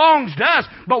what belongs to us,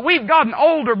 but we've got an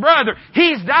older brother.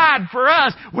 He's died for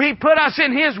us. He put us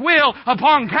in His will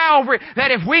upon Calvary, that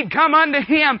if we'd come unto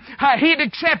Him, He'd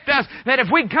accept us. That if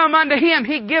we'd come unto Him,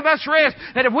 He'd give us rest.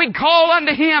 That if we'd call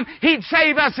unto Him, He'd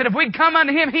save us. That if we'd come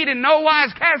unto Him, He'd in no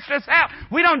wise cast us out.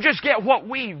 We don't just get what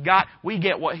we've got, we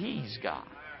get what He's got.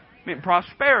 It meant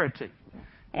prosperity.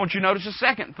 I want you to notice the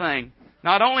second thing.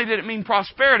 Not only did it mean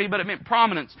prosperity, but it meant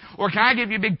prominence. Or can I give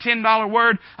you a big $10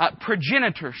 word?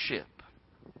 Progenitorship.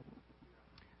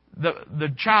 The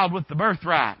child with the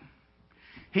birthright,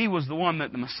 he was the one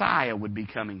that the Messiah would be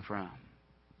coming from.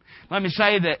 Let me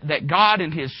say that God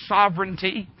in His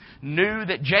sovereignty knew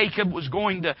that Jacob was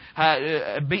going to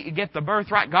get the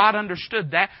birthright. God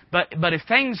understood that. But if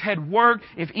things had worked,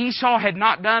 if Esau had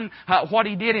not done what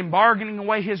he did in bargaining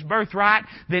away his birthright,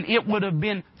 then it would have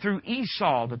been through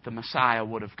Esau that the Messiah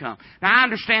would have come. Now, I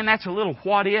understand that's a little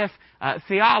what-if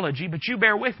theology, but you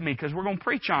bear with me because we're going to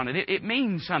preach on it. It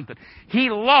means something. He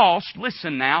lost,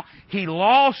 listen now, he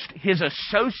lost his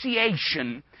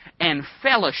association and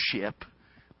fellowship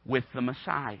with the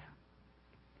Messiah.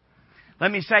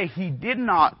 Let me say, he did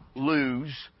not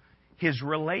lose his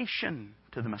relation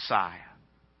to the Messiah.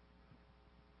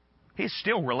 He's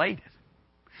still related.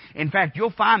 In fact,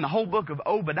 you'll find the whole book of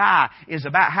Obadiah is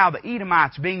about how the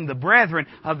Edomites, being the brethren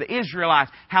of the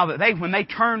Israelites, how that when they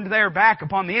turned their back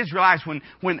upon the Israelites, when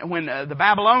the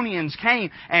Babylonians came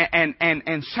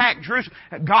and sacked Jerusalem,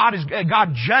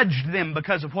 God judged them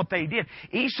because of what they did.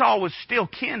 Esau was still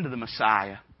kin to the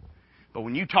Messiah. But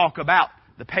when you talk about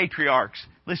the patriarchs,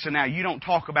 listen now, you don't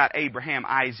talk about Abraham,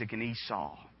 Isaac, and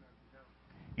Esau.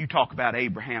 You talk about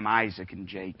Abraham, Isaac, and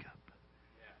Jacob.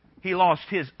 He lost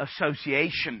his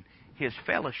association, his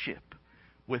fellowship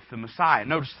with the Messiah.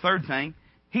 Notice the third thing,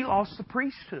 he lost the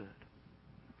priesthood.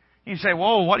 You say,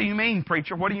 whoa, what do you mean,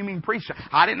 preacher? What do you mean priesthood?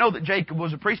 I didn't know that Jacob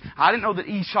was a priest. I didn't know that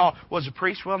Esau was a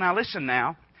priest. Well, now listen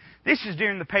now. This is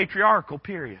during the patriarchal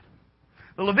period.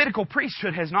 The Levitical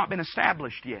priesthood has not been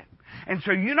established yet. And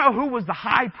so you know who was the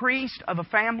high priest of a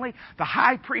family? The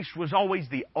high priest was always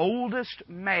the oldest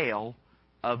male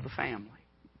of the family.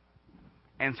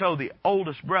 And so the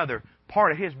oldest brother,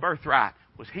 part of his birthright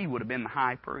was he would have been the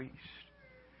high priest.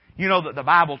 You know that the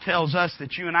Bible tells us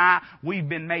that you and I, we've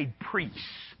been made priests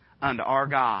unto our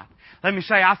God. Let me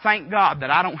say, I thank God that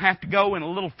I don't have to go in a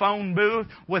little phone booth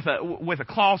with a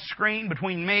cloth screen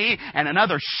between me and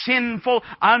another sinful,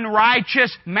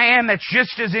 unrighteous man that's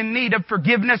just as in need of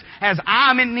forgiveness as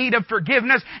I'm in need of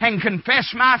forgiveness, and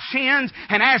confess my sins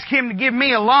and ask Him to give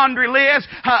me a laundry list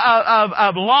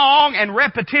of long and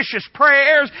repetitious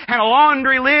prayers and a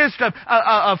laundry list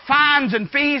of fines and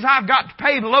fees I've got to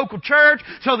pay the local church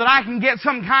so that I can get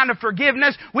some kind of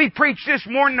forgiveness. We preached this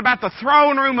morning about the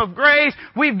throne room of grace.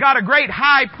 We've got a great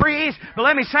high priest, but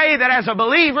let me say that as a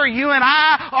believer, you and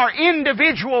I are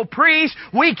individual priests.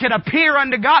 We can appear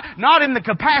unto God, not in the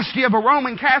capacity of a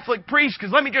Roman Catholic priest,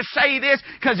 because let me just say this,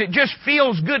 because it just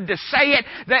feels good to say it,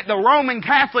 that the Roman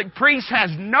Catholic priest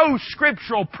has no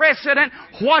scriptural precedent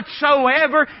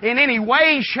whatsoever in any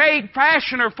way, shape,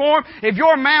 fashion, or form. If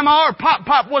your mama or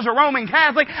pop was a Roman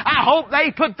Catholic, I hope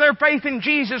they put their faith in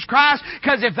Jesus Christ,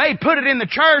 because if they put it in the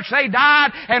church, they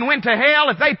died and went to hell.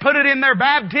 If they put it in their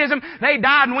baptism, they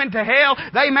died and went to hell.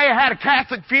 They may have had a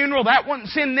Catholic funeral. That wouldn't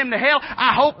send them to hell.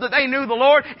 I hope that they knew the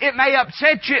Lord. It may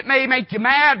upset you. It may make you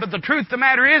mad. But the truth of the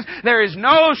matter is, there is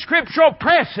no scriptural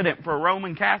precedent for a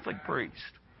Roman Catholic priest.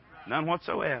 None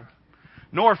whatsoever.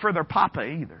 Nor for their papa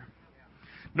either.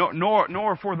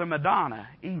 Nor for the Madonna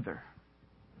either.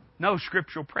 No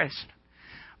scriptural precedent.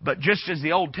 But just as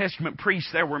the Old Testament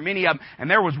priests, there were many of them. And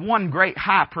there was one great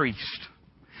high priest.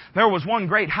 There was one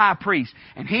great high priest,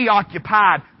 and he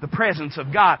occupied the presence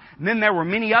of God. And then there were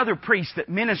many other priests that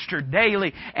ministered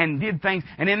daily and did things.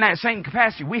 And in that same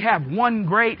capacity, we have one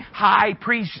great high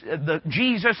priest,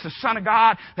 Jesus, the Son of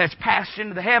God, that's passed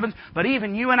into the heavens. But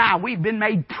even you and I, we've been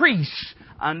made priests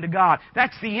unto God.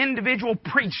 That's the individual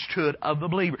priesthood of the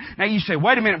believer. Now you say,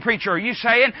 wait a minute, preacher, are you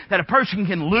saying that a person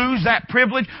can lose that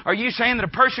privilege? Are you saying that a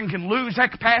person can lose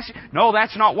that capacity? No,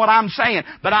 that's not what I'm saying.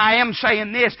 But I am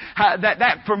saying this,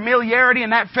 that familiarity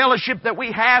and that fellowship that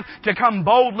we have to come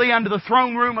boldly unto the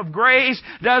throne room of grace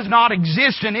does not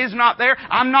exist and is not there.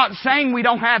 I'm not saying we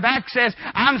don't have access.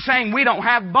 I'm saying we don't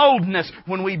have boldness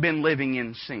when we've been living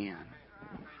in sin.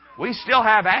 We still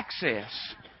have access.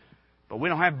 But we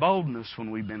don't have boldness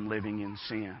when we've been living in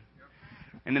sin.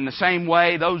 And in the same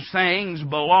way, those things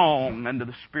belong unto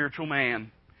the spiritual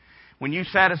man. When you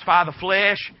satisfy the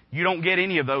flesh, you don't get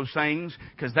any of those things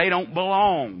because they don't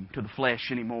belong to the flesh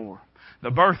anymore. The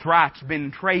birthright's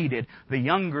been traded. The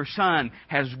younger son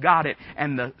has got it.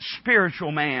 And the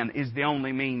spiritual man is the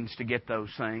only means to get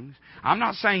those things. I'm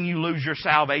not saying you lose your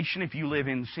salvation if you live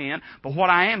in sin. But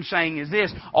what I am saying is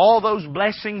this. All those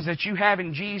blessings that you have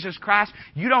in Jesus Christ,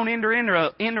 you don't enter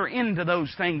into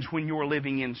those things when you're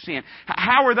living in sin.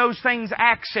 How are those things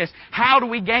accessed? How do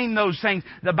we gain those things?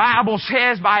 The Bible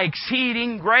says by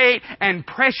exceeding great and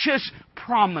precious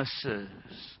promises.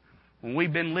 When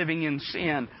we've been living in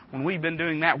sin, when we've been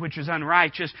doing that which is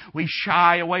unrighteous, we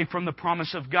shy away from the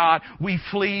promise of God. We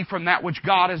flee from that which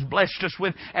God has blessed us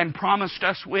with and promised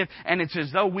us with. And it's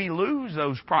as though we lose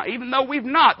those promises. Even though we've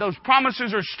not, those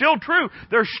promises are still true.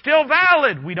 They're still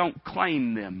valid. We don't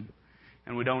claim them.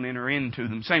 And we don't enter into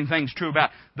them. Same thing's true about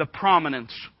the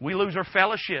prominence. We lose our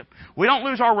fellowship. We don't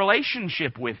lose our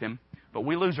relationship with Him, but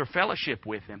we lose our fellowship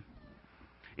with Him.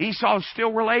 Esau's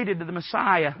still related to the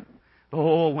Messiah.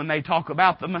 Oh, when they talk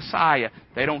about the Messiah,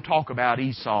 they don't talk about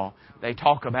Esau. They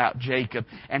talk about Jacob.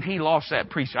 And he lost that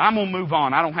priesthood. I'm going to move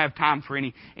on. I don't have time for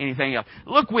anything else.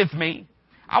 Look with me.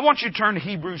 I want you to turn to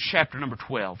Hebrews chapter number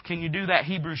 12. Can you do that?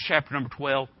 Hebrews chapter number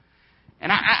 12.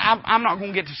 And I'm not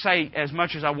going to get to say as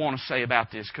much as I want to say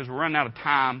about this because we're running out of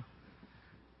time.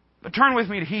 But turn with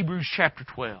me to Hebrews chapter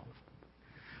 12.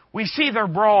 We see their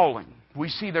brawling. We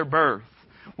see their birth.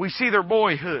 We see their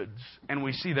boyhoods. And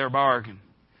we see their bargain.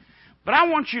 But I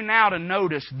want you now to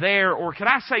notice there, or could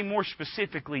I say more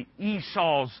specifically,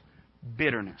 Esau's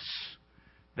bitterness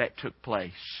that took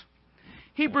place.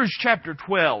 Hebrews chapter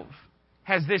 12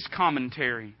 has this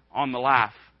commentary on the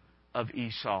life of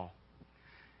Esau.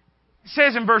 It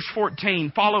says in verse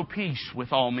 14, "Follow peace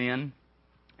with all men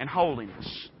and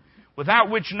holiness,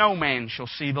 without which no man shall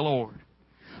see the Lord.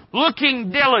 Looking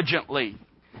diligently,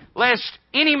 lest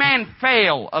any man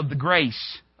fail of the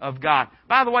grace of God."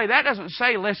 By the way, that doesn't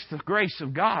say lest the grace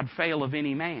of God fail of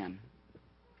any man.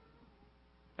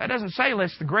 That doesn't say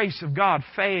lest the grace of God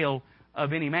fail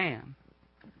of any man.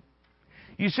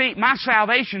 You see, my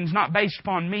salvation is not based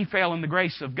upon me failing the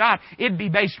grace of God. It'd be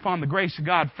based upon the grace of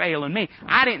God failing me.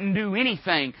 I didn't do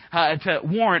anything to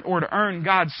warrant or to earn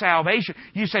God's salvation.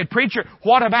 You say, "Preacher,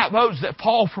 what about those that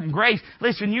fall from grace?"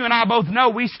 Listen, you and I both know,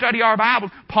 we study our Bible.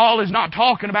 Paul is not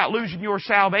talking about losing your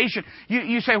salvation.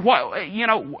 You say, what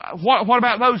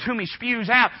about those whom he spews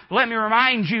out? Let me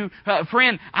remind you,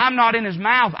 friend, I'm not in his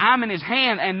mouth, I'm in his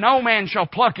hand, and no man shall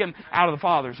pluck him out of the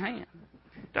Father's hand.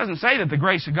 It doesn't say that the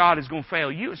grace of God is going to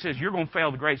fail you. It says you're going to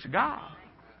fail the grace of God.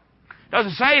 It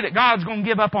doesn't say that God's going to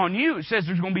give up on you. It says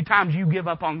there's going to be times you give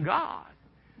up on God.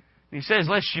 And He says,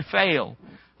 lest you fail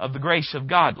of the grace of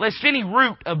God. Lest any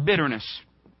root of bitterness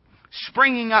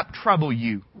springing up trouble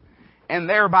you, and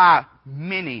thereby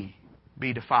many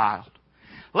be defiled.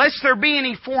 Lest there be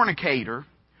any fornicator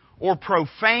or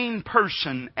profane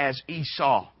person as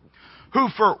Esau, who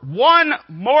for one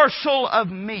morsel of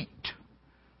meat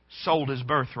sold his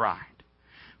birthright.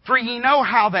 For ye know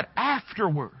how that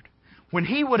afterward, when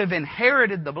he would have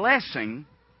inherited the blessing,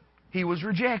 he was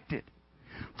rejected.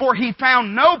 For he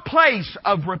found no place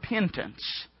of repentance,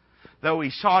 though he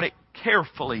sought it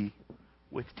carefully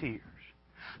with tears.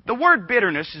 The word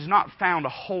bitterness is not found a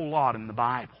whole lot in the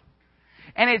Bible.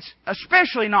 And it's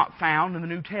especially not found in the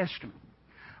New Testament.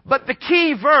 But the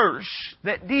key verse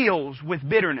that deals with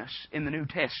bitterness in the New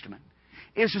Testament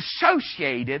is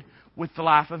associated with the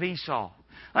life of Esau.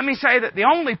 Let me say that the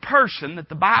only person that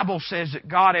the Bible says that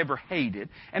God ever hated,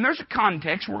 and there's a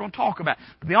context we're going to talk about,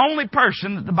 but the only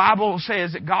person that the Bible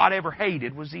says that God ever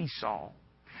hated was Esau.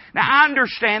 Now, I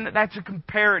understand that that's a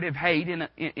comparative hate in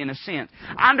a sense.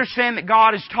 I understand that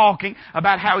God is talking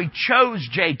about how He chose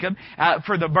Jacob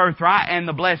for the birthright and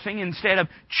the blessing instead of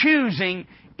choosing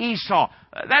Esau.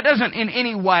 That doesn't in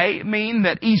any way mean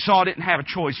that Esau didn't have a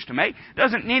choice to make. It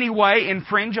doesn't in any way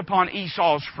infringe upon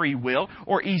Esau's free will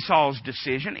or Esau's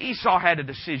decision. Esau had a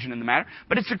decision in the matter,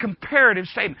 but it's a comparative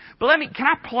statement. But can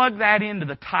I plug that into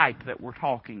the type that we're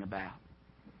talking about?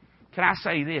 Can I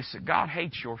say this, that God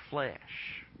hates your flesh.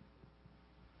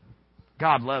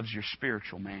 God loves your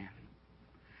spiritual man.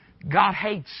 God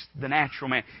hates the natural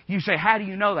man. You say, how do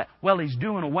you know that? Well, He's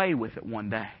doing away with it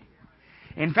one day.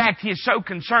 In fact, He is so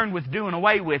concerned with doing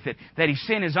away with it that He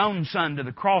sent His own Son to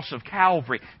the cross of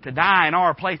Calvary to die in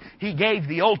our place. He gave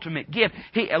the ultimate gift.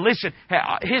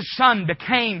 His Son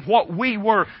became what we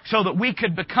were so that we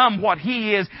could become what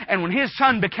He is. And when His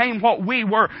Son became what we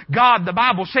were, God, the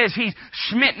Bible says He's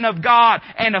smitten of God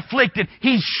and afflicted.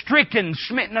 He's stricken,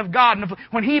 smitten of God and afflicted.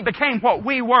 When He became what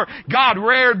we were, God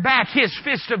reared back His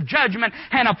fist of judgment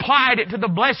and applied it to the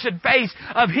blessed face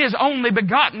of His only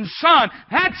begotten Son.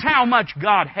 That's how much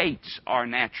God hates our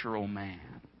natural man.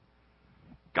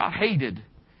 God hated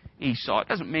Esau. It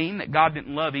doesn't mean that God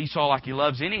didn't love Esau like He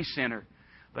loves any sinner.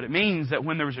 But it means that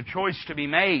when there was a choice to be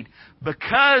made,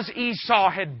 because Esau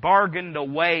had bargained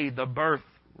away the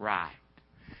birthright,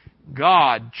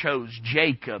 God chose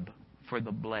Jacob for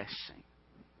the blessing.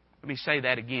 Let me say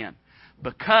that again.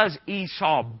 Because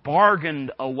Esau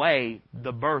bargained away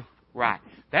the birthright.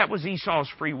 That was Esau's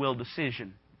free will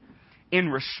decision. In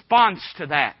response to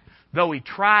that, though he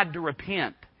tried to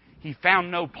repent, he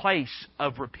found no place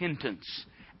of repentance.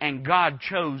 And God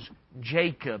chose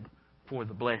Jacob for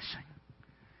the blessing.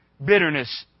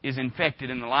 Bitterness is infected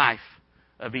in the life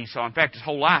of Esau. In fact, his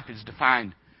whole life is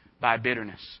defined by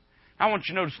bitterness. I want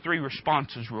you to notice three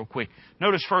responses real quick.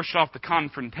 Notice first off the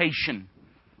confrontation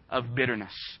of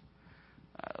bitterness.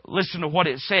 Listen to what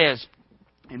it says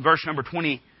in verse number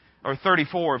 20 or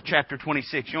 34 of chapter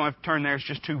 26. You don't have to turn there. It's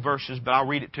just 2 verses, but I'll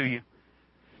read it to you.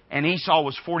 And Esau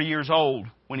was 40 years old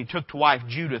when he took to wife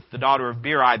Judith, the daughter of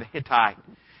Beeri the Hittite,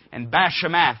 and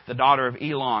Bashemath, the daughter of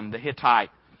Elon the Hittite,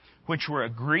 which were a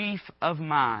grief of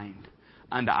mind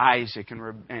unto Isaac and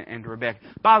Rebekah.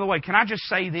 By the way, can I just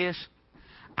say this?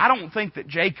 I don't think that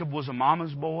Jacob was a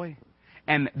mama's boy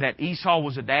and that Esau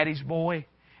was a daddy's boy.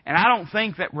 And I don't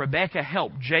think that Rebekah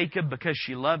helped Jacob because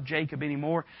she loved Jacob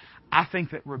anymore. I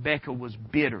think that Rebekah was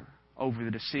bitter over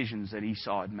the decisions that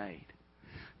Esau had made.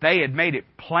 They had made it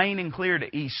plain and clear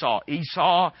to Esau,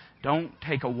 Esau, don't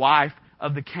take a wife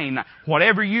of the Canaanite.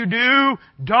 Whatever you do,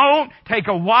 don't take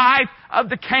a wife of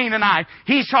the Canaanite.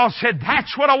 Esau said,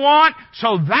 that's what I want,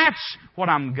 so that's what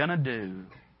I'm going to do.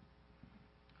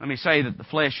 Let me say that the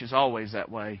flesh is always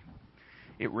that way.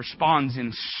 It responds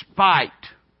in spite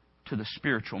to the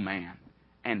spiritual man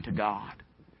and to God.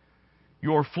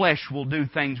 Your flesh will do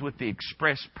things with the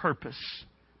express purpose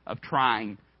of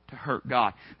trying to hurt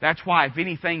God. That's why if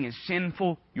anything is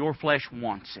sinful, your flesh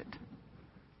wants it.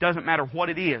 Doesn't matter what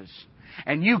it is.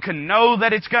 And you can know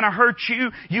that it's going to hurt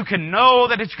you. You can know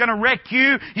that it's going to wreck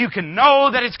you. You can know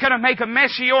that it's going to make a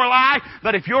mess of your life.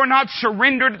 But if you're not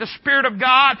surrendered to the Spirit of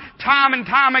God, time and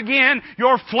time again,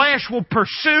 your flesh will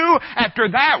pursue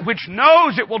after that which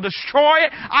knows it will destroy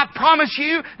it. I promise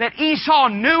you that Esau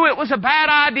knew it was a bad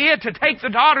idea to take the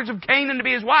daughters of Canaan to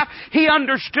be his wife. He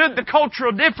understood the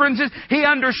cultural differences. He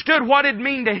understood what it'd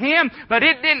mean to him. But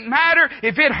it didn't matter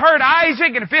if it hurt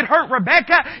Isaac and if it hurt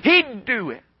Rebekah. He'd do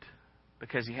it.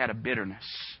 Because he had a bitterness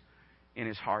in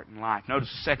his heart and life. Notice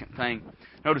the second thing.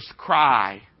 Notice the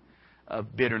cry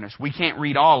of bitterness. We can't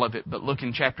read all of it, but look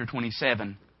in chapter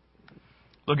 27.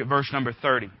 Look at verse number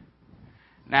 30.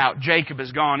 Now, Jacob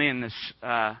has gone in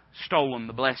and stolen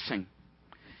the blessing.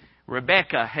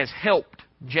 Rebekah has helped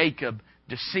Jacob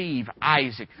deceive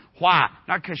Isaac. Why?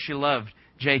 Not because she loved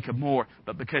Jacob more,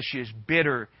 but because she is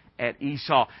bitter at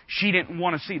Esau. She didn't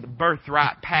want to see the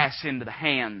birthright pass into the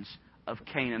hands of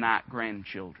Canaanite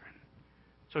grandchildren.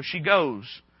 So she goes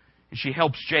and she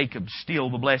helps Jacob steal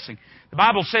the blessing. The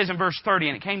Bible says in verse 30,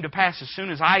 "And it came to pass as soon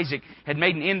as Isaac had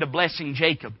made an end of blessing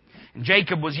Jacob, and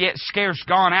Jacob was yet scarce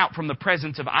gone out from the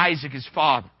presence of Isaac his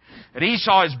father, that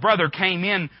Esau his brother came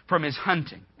in from his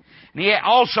hunting. And he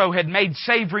also had made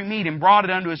savory meat and brought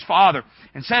it unto his father,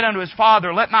 and said unto his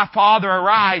father, Let my father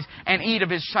arise and eat of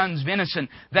his son's venison,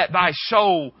 that thy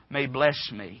soul may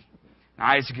bless me. And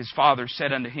Isaac his father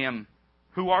said unto him,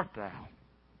 Who art thou?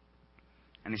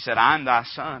 And he said, I am thy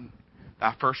son,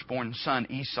 thy firstborn son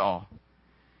Esau.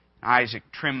 And Isaac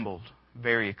trembled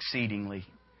very exceedingly,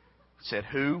 said,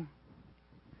 Who?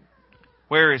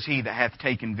 Where is he that hath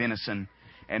taken venison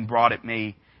and brought it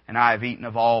me? And I have eaten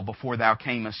of all before thou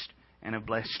camest, and have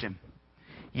blessed him.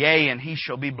 Yea, and he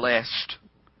shall be blessed.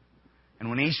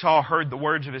 And when Esau heard the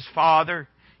words of his father,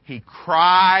 he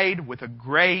cried with a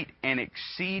great and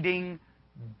exceeding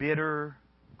bitter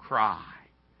cry.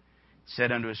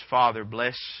 Said unto his father,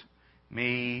 Bless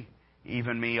me,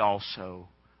 even me also,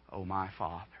 O my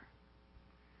father.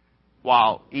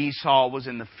 While Esau was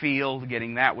in the field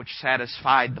getting that which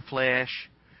satisfied the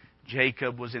flesh,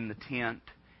 Jacob was in the tent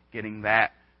getting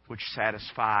that which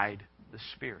satisfied the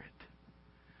spirit.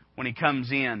 When he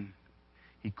comes in,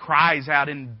 he cries out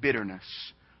in bitterness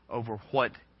over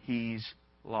what he's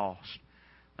lost.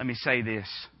 Let me say this.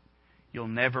 You'll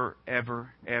never,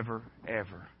 ever, ever,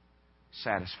 ever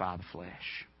satisfy the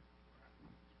flesh.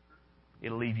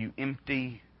 It'll leave you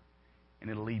empty, and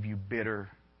it'll leave you bitter,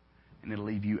 and it'll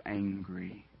leave you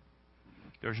angry.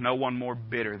 There's no one more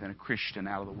bitter than a Christian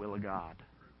out of the will of God.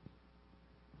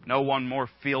 No one more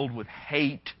filled with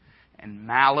hate and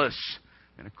malice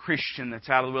than a Christian that's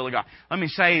out of the will of God. Let me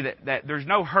say that there's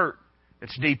no hurt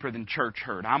that's deeper than church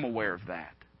hurt. I'm aware of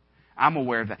that. I'm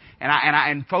aware of that.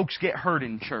 And folks get hurt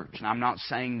in church, and I'm not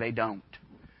saying they don't.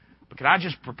 But could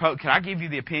I give you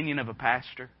the opinion of a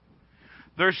pastor?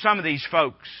 There's some of these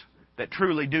folks that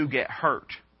truly do get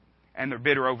hurt, and they're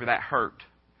bitter over that hurt.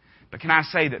 But can I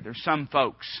say that there's some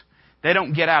folks, they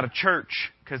don't get out of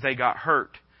church because they got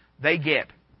hurt. They get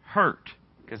hurt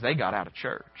because they got out of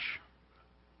church.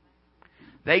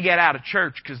 They get out of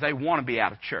church because they want to be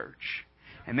out of church.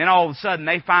 And then all of a sudden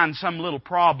they find some little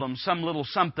problem, some little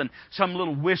something, some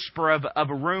little whisper of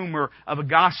a rumor, of a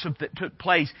gossip that took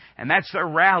place. And that's their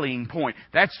rallying point.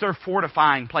 That's their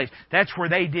fortifying place. That's where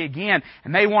they dig in.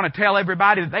 And they want to tell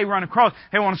everybody that they run across.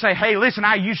 They want to say, hey, listen,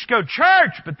 I used to go to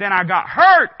church, but then I got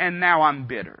hurt and now I'm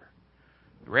bitter.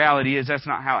 The reality is that's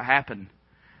not how it happened.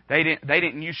 They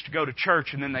didn't used to go to church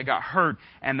and then they got hurt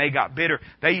and they got bitter.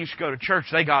 They used to go to church,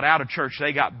 they got out of church,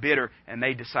 they got bitter, and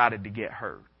they decided to get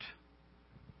hurt.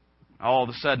 All of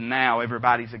a sudden now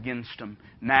everybody's against them.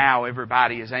 Now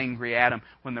everybody is angry at them,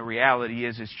 when the reality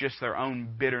is it's just their own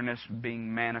bitterness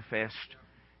being manifest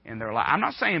in their life. I'm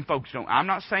not saying folks don't. I'm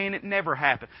not saying it never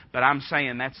happened, but I'm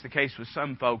saying that's the case with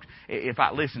some folks. If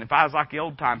I was like the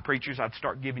old time preachers, I'd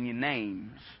start giving you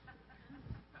names.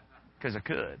 Because I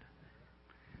could.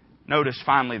 Notice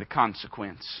finally the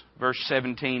consequence. Verse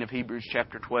 17 of Hebrews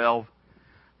chapter 12.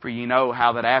 For ye know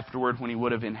how that afterward, when he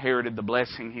would have inherited the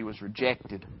blessing, he was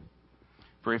rejected.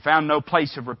 For he found no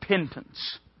place of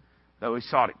repentance, though he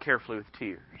sought it carefully with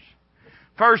tears.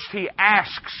 First, he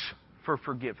asks for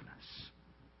forgiveness.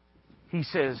 He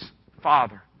says,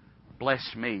 Father, bless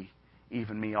me,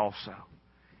 even me also.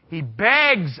 He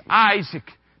begs Isaac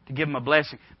to give him a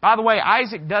blessing. By the way,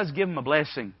 Isaac does give him a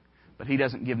blessing, but he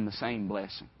doesn't give him the same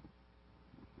blessing.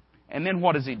 And then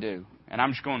what does he do? And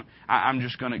I'm just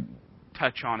going to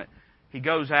touch on it. He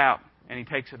goes out and he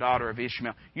takes a daughter of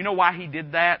Ishmael. You know why he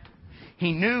did that?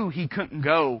 He knew he couldn't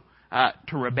go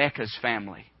to Rebekah's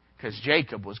family, because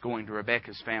Jacob was going to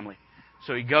Rebekah's family.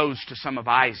 So he goes to some of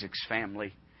Isaac's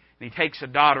family, and he takes a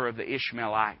daughter of the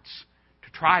Ishmaelites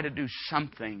to try to do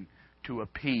something to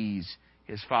appease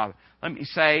his father. Let me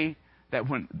say that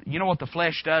you know what the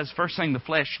flesh does? First thing the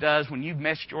flesh does, when you've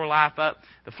messed your life up,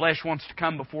 the flesh wants to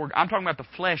come before. I'm talking about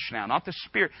the flesh now, not the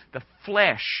spirit. The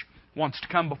flesh wants to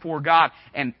come before God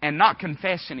and not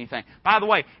confess anything. By the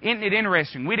way, isn't it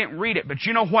interesting? We didn't read it, but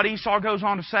you know what Esau goes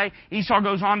on to say? Esau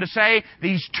goes on to say,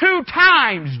 these 2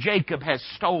 times Jacob has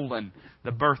stolen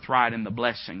the birthright and the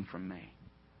blessing from me.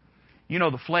 You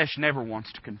know, the flesh never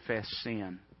wants to confess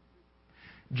sin.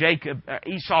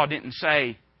 Esau didn't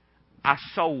say, I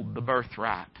sold the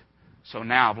birthright, so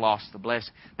now I've lost the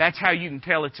blessing. That's how you can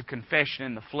tell it's a confession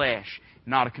in the flesh,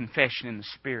 not a confession in the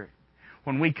Spirit.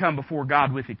 When we come before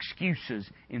God with excuses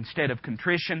instead of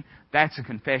contrition, that's a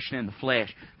confession in the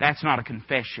flesh. That's not a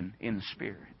confession in the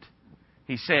Spirit.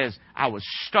 He says, I was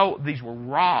stolen. These were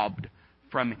robbed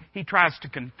from me. He tries to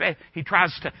confess. He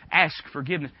tries to ask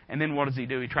forgiveness. And then what does he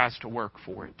do? He tries to work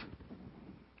for it.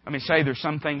 Let me say, there's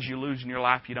some things you lose in your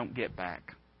life you don't get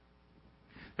back.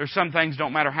 There's some things,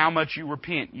 don't matter how much you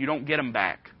repent, you don't get them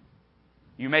back.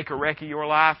 You make a wreck of your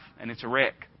life, and it's a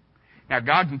wreck. Now,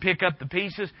 God can pick up the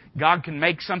pieces. God can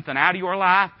make something out of your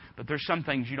life, but there's some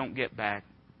things you don't get back.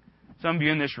 Some of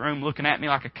you in this room looking at me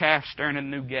like a calf staring at a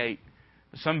new gate.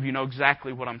 But some of you know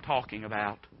exactly what I'm talking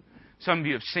about. Some of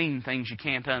you have seen things you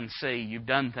can't unsee. You've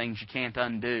done things you can't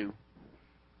undo.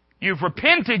 You've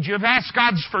repented. You've asked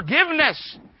God's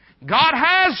forgiveness. God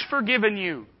has forgiven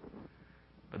you.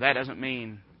 But that doesn't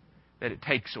mean that it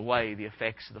takes away the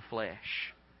effects of the flesh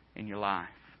in your life.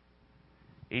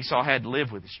 Esau had to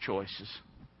live with his choices.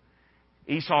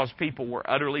 Esau's people were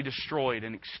utterly destroyed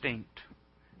and extinct.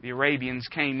 The Arabians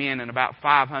came in about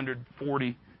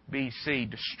 540 BC,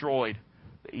 destroyed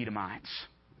the Edomites.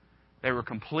 They were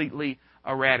completely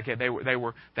eradicated.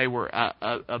 They were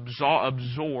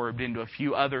absorbed into a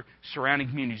few other surrounding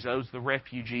communities. Those are the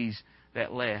refugees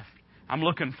that left. I'm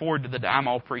looking forward to the day. I'm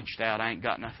all preached out. I ain't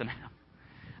got nothing else.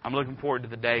 I'm looking forward to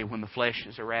the day when the flesh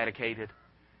is eradicated.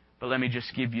 But let me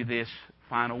just give you this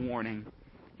final warning.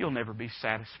 You'll never be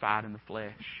satisfied in the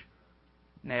flesh.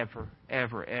 Never,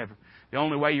 ever, ever. The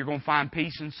only way you're going to find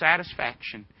peace and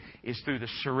satisfaction is through the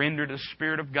surrender to the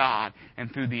Spirit of God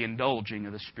and through the indulging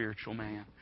of the spiritual man.